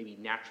maybe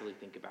naturally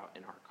think about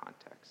in our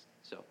context.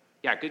 So,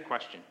 yeah, good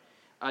question.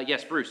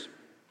 Yes, Bruce.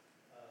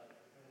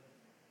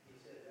 He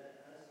said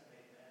that us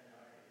make man in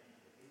our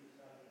image. If he was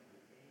talking to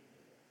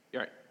angels,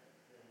 You're right.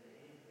 then the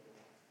angel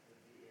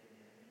would be in the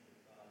image of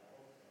God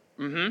also.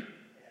 Mm-hmm. And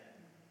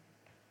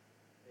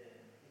then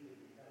he would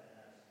be telling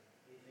us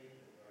these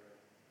angels are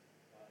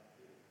God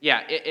too.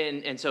 Yeah,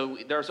 and so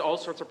there's all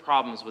sorts of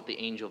problems with the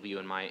angel view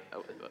in my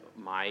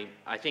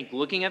I think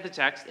looking at the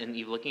text and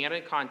even looking at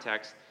it in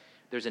context,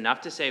 there's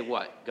enough to say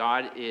what?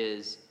 God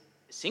is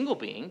a single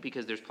being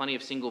because there's plenty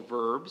of single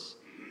verbs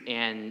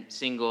and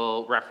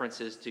single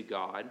references to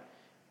God,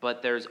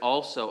 but there's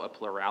also a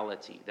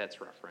plurality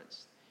that's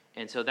referenced.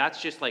 And so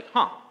that's just like,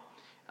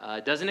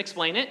 Doesn't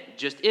explain it,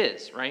 just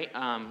is, right?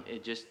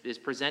 It just is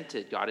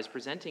presented. God is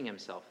presenting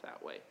himself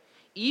that way.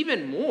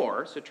 Even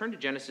more, so turn to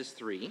Genesis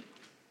 3.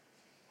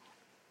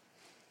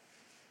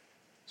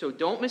 So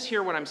don't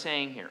mishear what I'm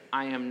saying here.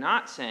 I am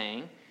not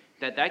saying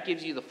that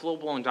gives you the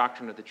full-blown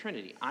doctrine of the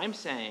Trinity. I'm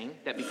saying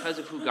that because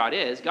of who God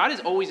is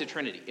always a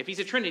Trinity. If he's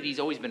a Trinity, he's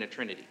always been a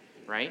Trinity,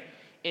 right?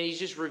 And he's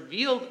just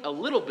revealed a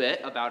little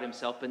bit about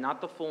himself, but not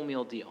the full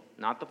meal deal.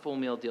 Not the full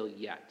meal deal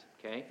yet,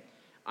 okay?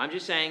 I'm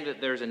just saying that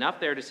there's enough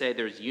there to say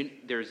there's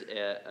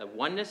a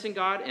oneness in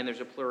God and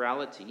there's a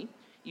plurality.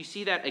 You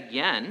see that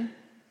again,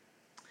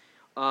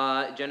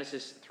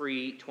 Genesis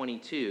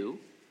 3:22,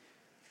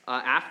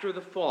 after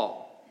the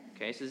fall.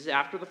 Okay, so this is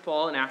after the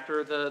fall and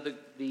after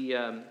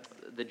the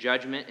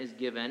judgment is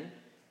given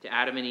to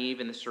Adam and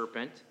Eve and the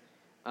serpent.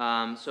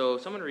 So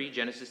someone read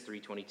Genesis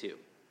 3:22.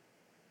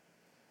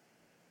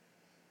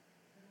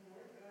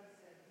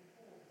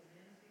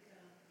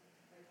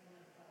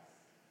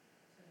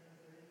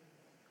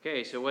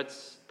 Okay, so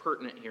what's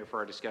pertinent here for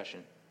our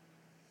discussion?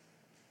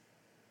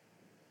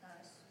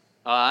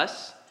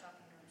 Us.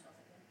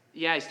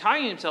 Yeah, he's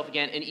talking to himself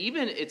again, and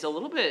even it's a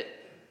little bit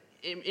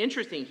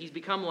interesting. He's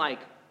become like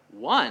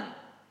one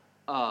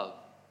of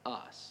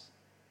us,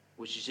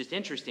 which is just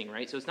interesting,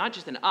 right? So it's not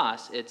just an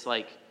us. It's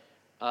like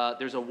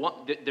there's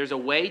a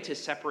way to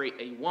separate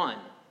a one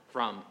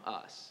from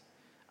us,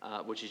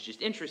 which is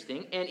just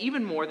interesting. And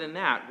even more than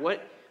that, the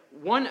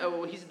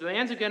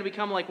man's going to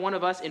become like one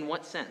of us in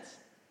what sense?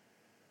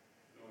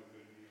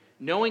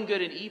 Knowing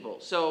good and evil.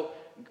 So,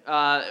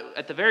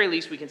 at the very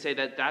least, we can say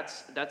that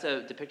that's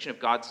a depiction of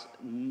God's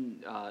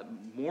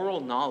moral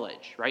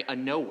knowledge, right? A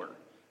knower.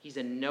 He's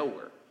a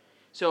knower.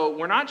 So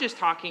we're not just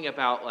talking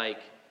about like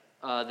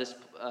this.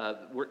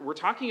 We're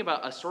talking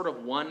about a sort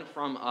of one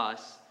from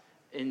us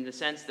in the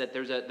sense that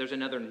there's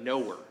another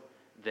knower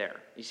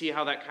there. You see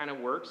how that kind of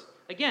works?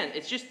 Again,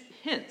 it's just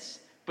hints,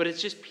 but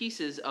it's just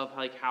pieces of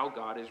like how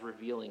God is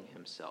revealing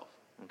himself.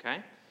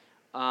 Okay.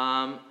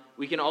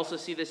 We can also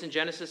see this in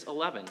Genesis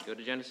 11. Go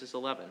to Genesis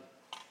 11.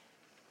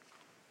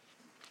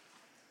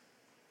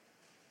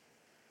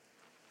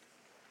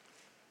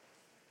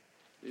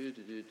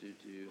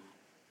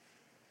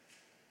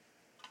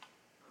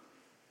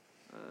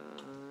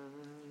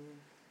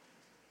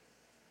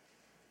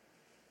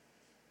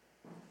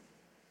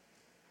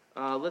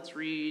 Let's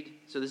read,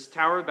 so this is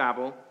Tower of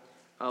Babel.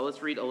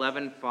 Let's read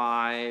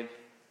 11:5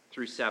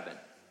 through 7.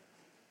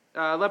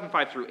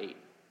 11:5 through 8.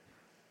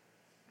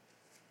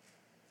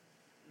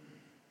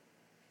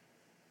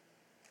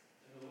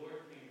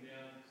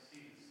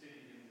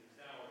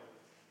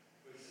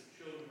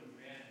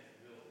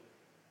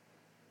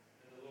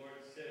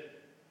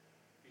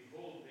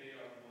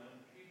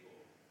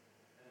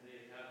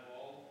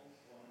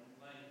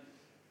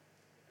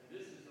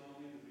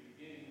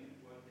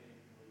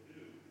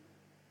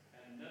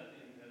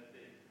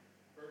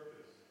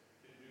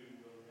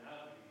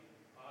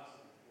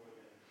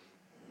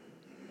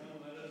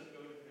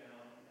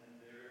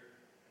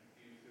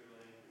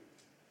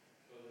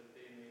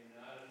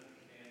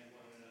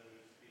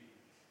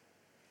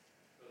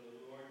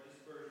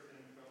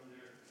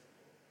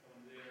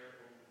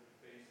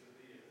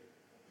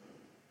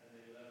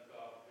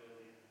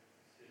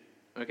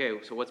 Okay,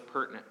 so what's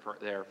pertinent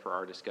for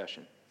our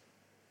discussion?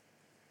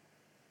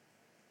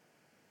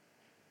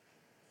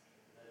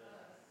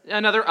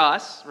 Another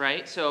us,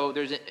 right? So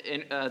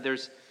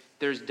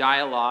there's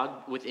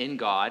dialogue within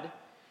God,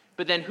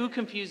 but then who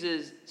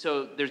confuses?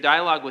 So there's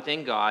dialogue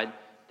within God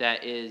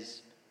that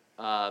is,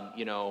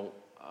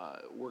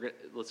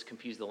 let's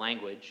confuse the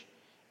language,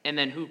 and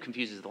then who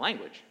confuses the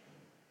language?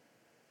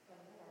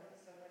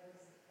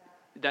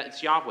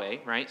 That's Yahweh,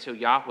 right? So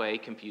Yahweh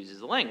confuses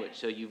the language.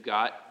 So you've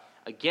got,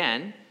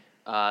 again,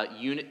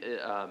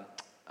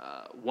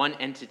 one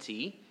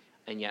entity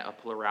and yet a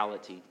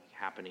plurality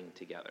happening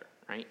together,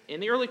 right? In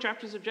the early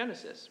chapters of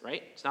Genesis,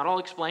 right? It's not all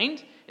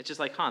explained. It's just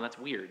like, that's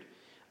weird.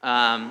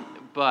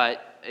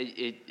 But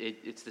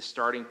it's the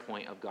starting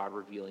point of God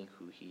revealing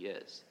who he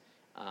is.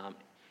 And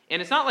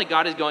it's not like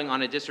God is going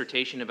on a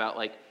dissertation about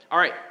like, all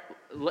right,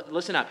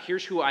 listen up,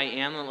 here's who I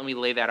am, and let me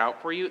lay that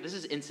out for you. This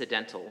is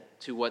incidental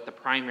to what the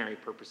primary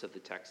purpose of the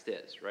text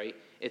is, right?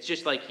 It's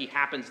just like he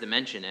happens to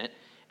mention it,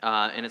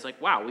 and it's like,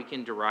 wow, we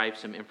can derive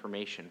some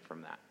information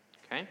from that,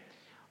 okay?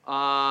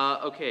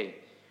 Okay,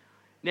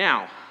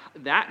 now,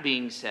 that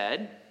being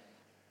said,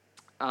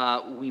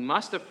 we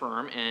must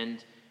affirm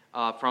and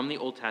from the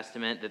Old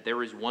Testament that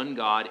there is one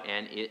God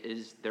and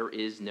there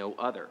is no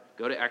other.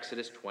 Go to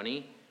Exodus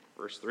 20,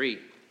 verse 3.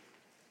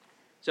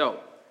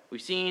 So,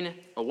 we've seen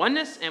a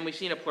oneness and we've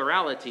seen a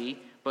plurality,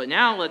 but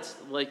now let's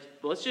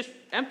just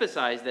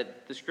emphasize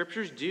that the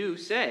scriptures do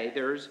say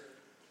there's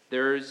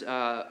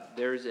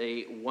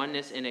a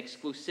oneness and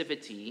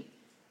exclusivity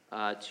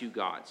to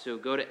God. So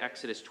go to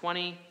Exodus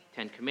 20,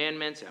 10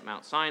 Commandments at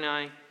Mount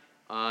Sinai,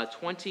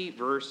 20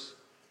 verse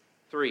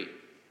 3.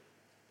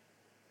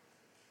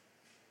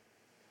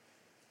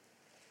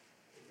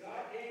 God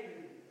gave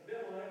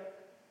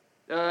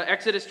Abimelech.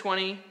 Exodus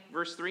 20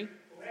 verse 3. Oh,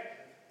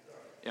 Exodus, sorry.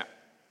 Yeah.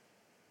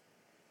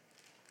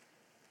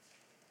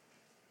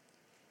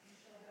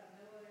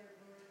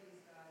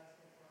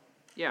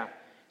 Yeah.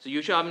 So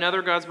you shall have no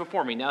other gods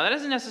before me. Now that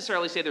doesn't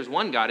necessarily say there's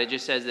one God. It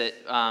just says that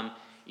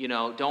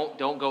don't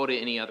go to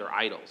any other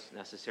idols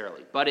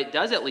necessarily. But it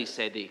does at least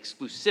say the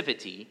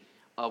exclusivity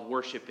of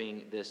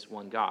worshiping this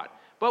one God.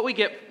 But we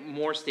get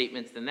more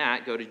statements than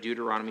that. Go to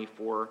Deuteronomy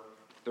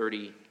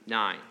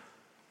 4:39.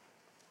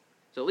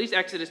 So at least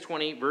Exodus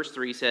 20 verse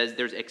 3 says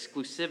there's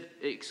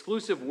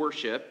exclusive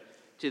worship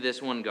to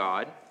this one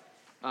God.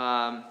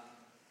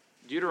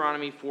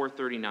 Deuteronomy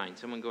 4:39.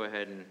 Someone go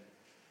ahead and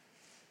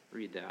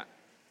read that.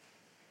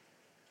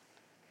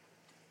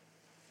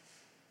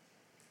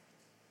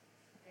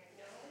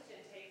 Acknowledge and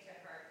take to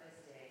heart this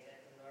day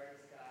that the Lord is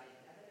God in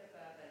heaven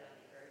above and on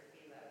the earth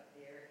below.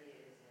 There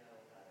is no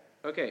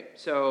other. Okay,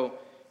 so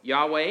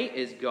Yahweh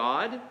is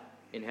God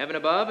in heaven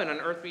above and on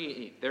earth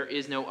beneath. There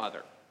is no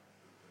other.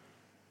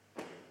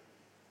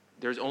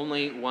 There's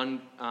only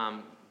one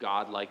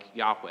God like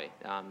Yahweh.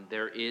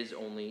 There is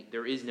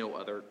no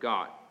other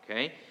God.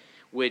 Okay,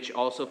 which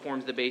also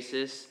forms the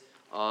basis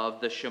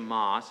of the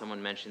Shema.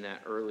 Someone mentioned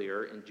that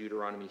earlier in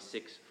Deuteronomy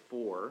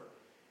 6:4.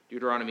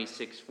 Deuteronomy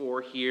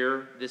 6:4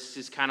 here. This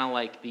is kind of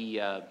like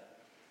the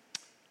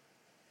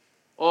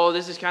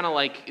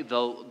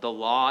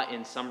law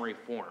in summary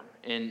form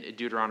in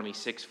Deuteronomy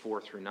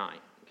 6:4 through 9.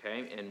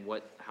 Okay, and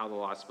how the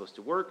law is supposed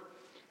to work.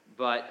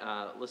 But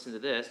listen to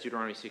this,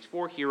 Deuteronomy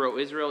 6:4, Hear, O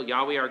Israel,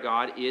 Yahweh our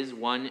God is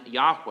one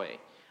Yahweh.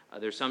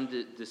 There's some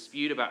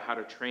dispute about how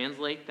to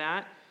translate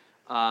that,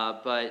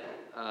 but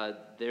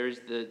there's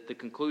the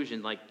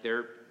conclusion,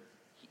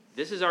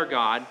 this is our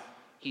God,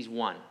 he's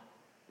one.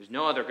 There's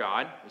no other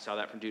God. We saw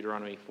that from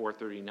Deuteronomy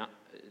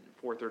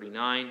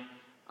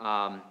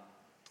 4:39.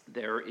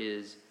 There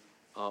is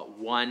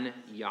one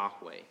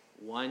Yahweh.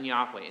 One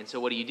Yahweh. And so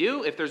what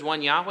do? If there's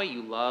one Yahweh,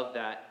 you love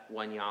that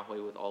one Yahweh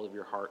with all of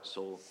your heart,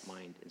 soul,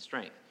 mind, and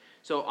strength.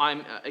 So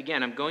I'm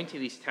going to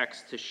these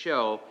texts to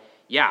show,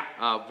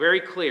 very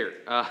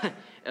clear.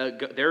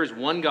 There is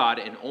one God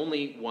and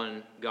only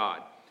one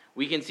God.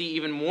 We can see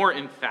even more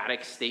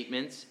emphatic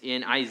statements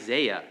in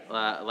Isaiah.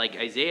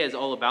 Isaiah is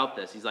all about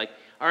this. He's like,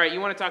 all right, you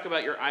want to talk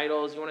about your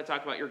idols, you want to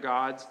talk about your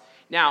gods.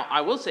 Now,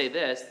 I will say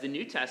this, the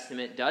New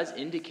Testament does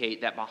indicate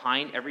that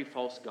behind every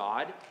false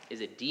god is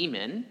a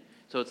demon.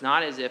 So it's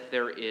not as if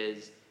there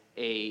is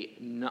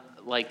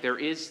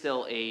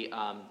still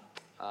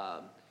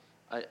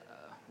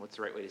what's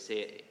the right way to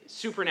say it?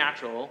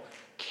 Supernatural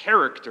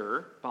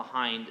character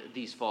behind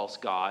these false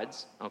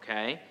gods,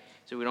 okay?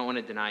 So we don't want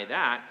to deny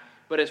that.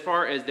 But as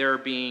far as there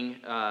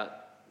being a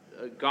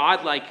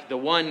God like the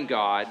one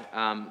God,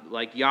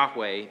 like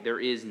Yahweh, there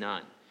is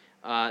none.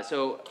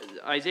 So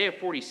Isaiah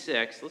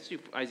 46, let's do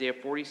Isaiah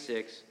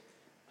 46.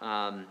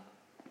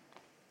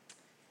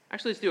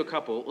 Actually, let's do a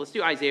couple. Let's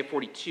do Isaiah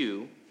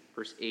 42,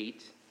 verse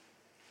 8.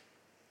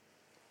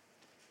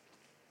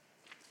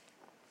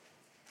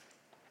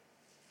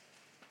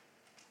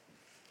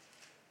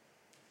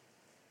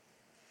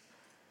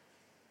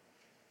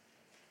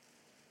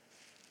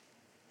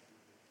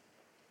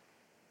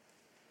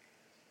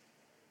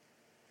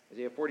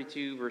 Isaiah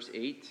 42, verse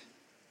 8.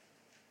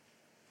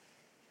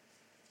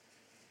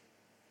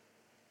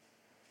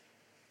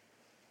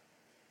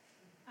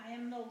 I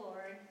am the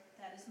Lord,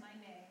 that is my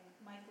name.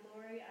 My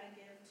glory I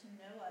give to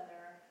no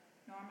other,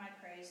 nor my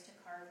praise to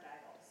carved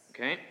idols.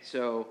 Okay,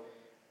 so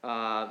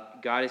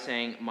God is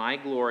saying, my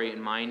glory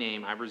and my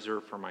name I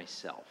reserve for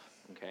myself.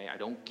 Okay, I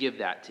don't give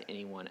that to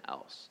anyone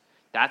else.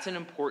 That's an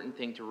important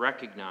thing to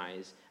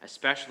recognize,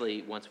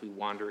 especially once we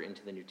wander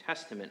into the New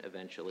Testament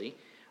eventually.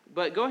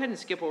 But go ahead and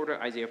skip over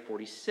to Isaiah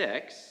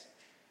 46.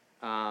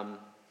 So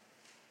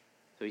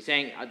he's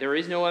saying, there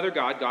is no other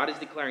God. God is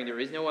declaring there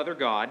is no other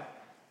God.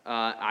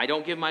 I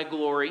don't give my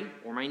glory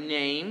or my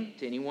name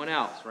to anyone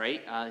else,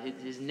 right?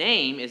 His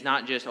name is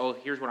not just,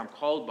 here's what I'm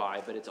called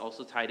by, but it's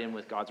also tied in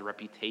with God's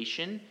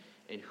reputation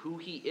and who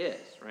he is,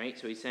 right?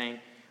 So he's saying,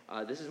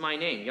 this is my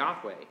name,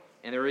 Yahweh,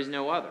 and there is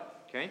no other,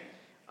 okay?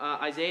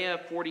 Isaiah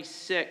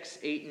 46,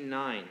 8 and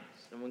 9.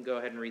 Someone go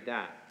ahead and read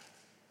that.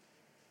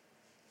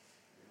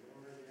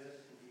 Remember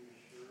this, and be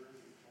sure to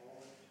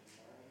call it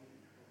to mind and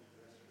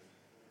transgressors,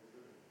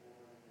 remember the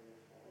former things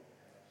long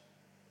past,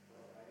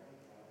 for I am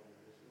God, there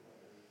is no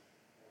other, I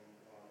am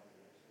God,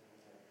 there is no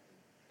like me.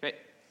 Okay,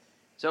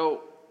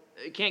 so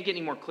it can't get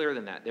any more clear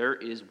than that. There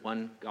is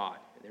one God.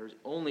 There is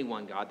only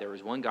one God. There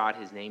is one God.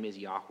 His name is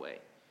Yahweh.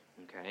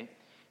 Okay,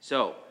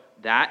 so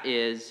that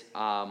is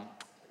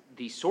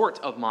the sort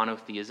of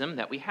monotheism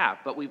that we have.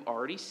 But we've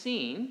already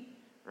seen,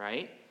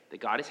 right, that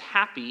God is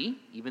happy,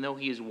 even though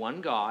he is one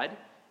God,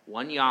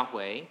 one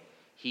Yahweh,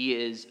 he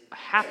is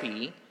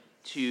happy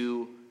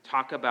to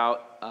talk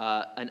about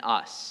an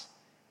us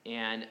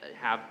and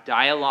have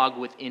dialogue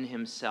within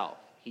himself.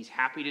 He's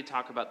happy to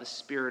talk about the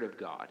Spirit of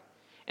God.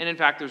 And in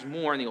fact, there's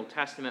more in the Old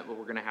Testament, but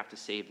we're going to have to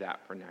save that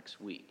for next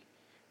week.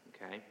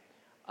 Okay?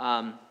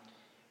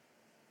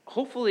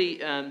 Hopefully,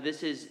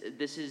 this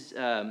is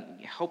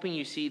helping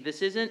you see,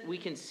 we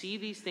can see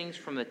these things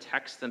from the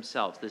text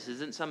themselves. This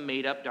isn't some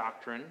made-up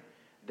doctrine.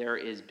 There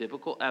is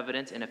biblical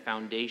evidence and a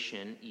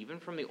foundation, even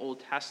from the Old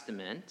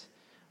Testament,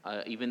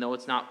 even though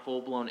it's not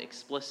full-blown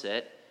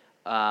explicit,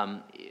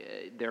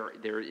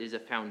 there is a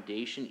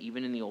foundation,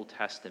 even in the Old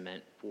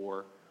Testament,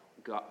 for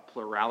God,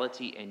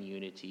 plurality and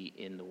unity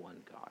in the one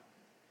God.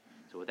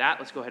 So with that,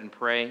 let's go ahead and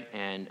pray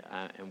and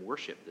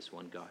worship this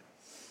one God.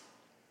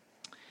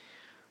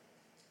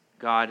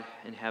 God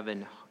in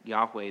heaven,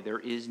 Yahweh, there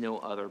is no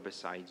other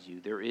besides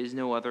you. There is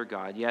no other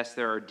God. Yes,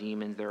 there are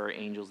demons, there are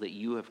angels that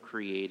you have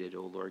created,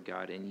 O Lord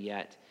God, and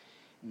yet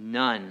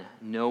none,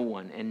 no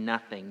one, and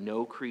nothing,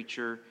 no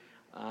creature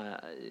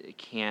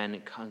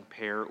can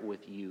compare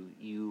with you.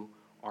 You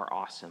are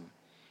awesome.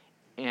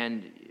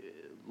 And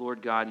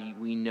Lord God,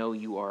 we know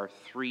you are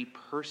three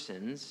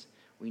persons.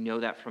 We know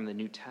that from the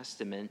New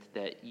Testament,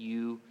 that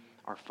you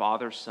are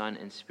Father, Son,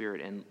 and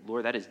Spirit. And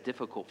Lord, that is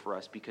difficult for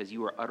us because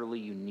you are utterly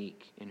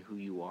unique in who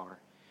you are.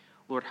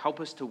 Lord, help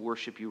us to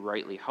worship you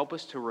rightly. Help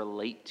us to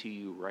relate to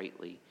you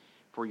rightly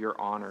for your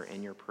honor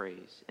and your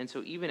praise. And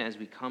so even as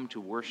we come to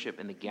worship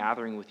in the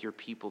gathering with your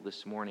people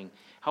this morning,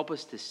 help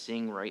us to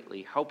sing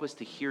rightly. Help us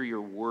to hear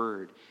your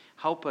word.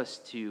 Help us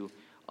to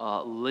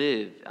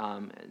live,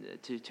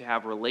 to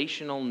have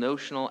relational,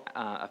 notional,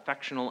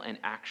 affectional, and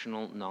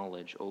actional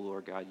knowledge, O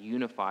Lord God,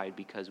 unified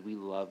because we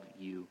love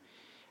you.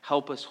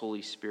 Help us,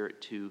 Holy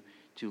Spirit, to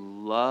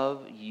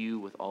love you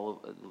with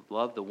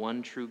love the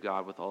one true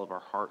God with all of our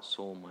heart,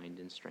 soul, mind,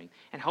 and strength.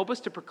 And help us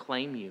to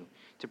proclaim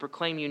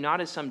you not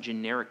as some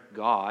generic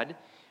God,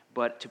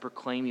 but to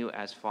proclaim you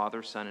as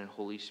Father, Son, and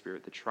Holy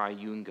Spirit, the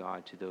triune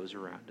God to those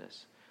around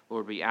us.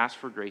 Lord, we ask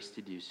for grace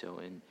to do so,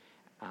 and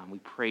we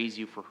praise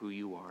you for who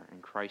you are.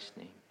 In Christ's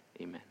name,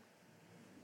 amen.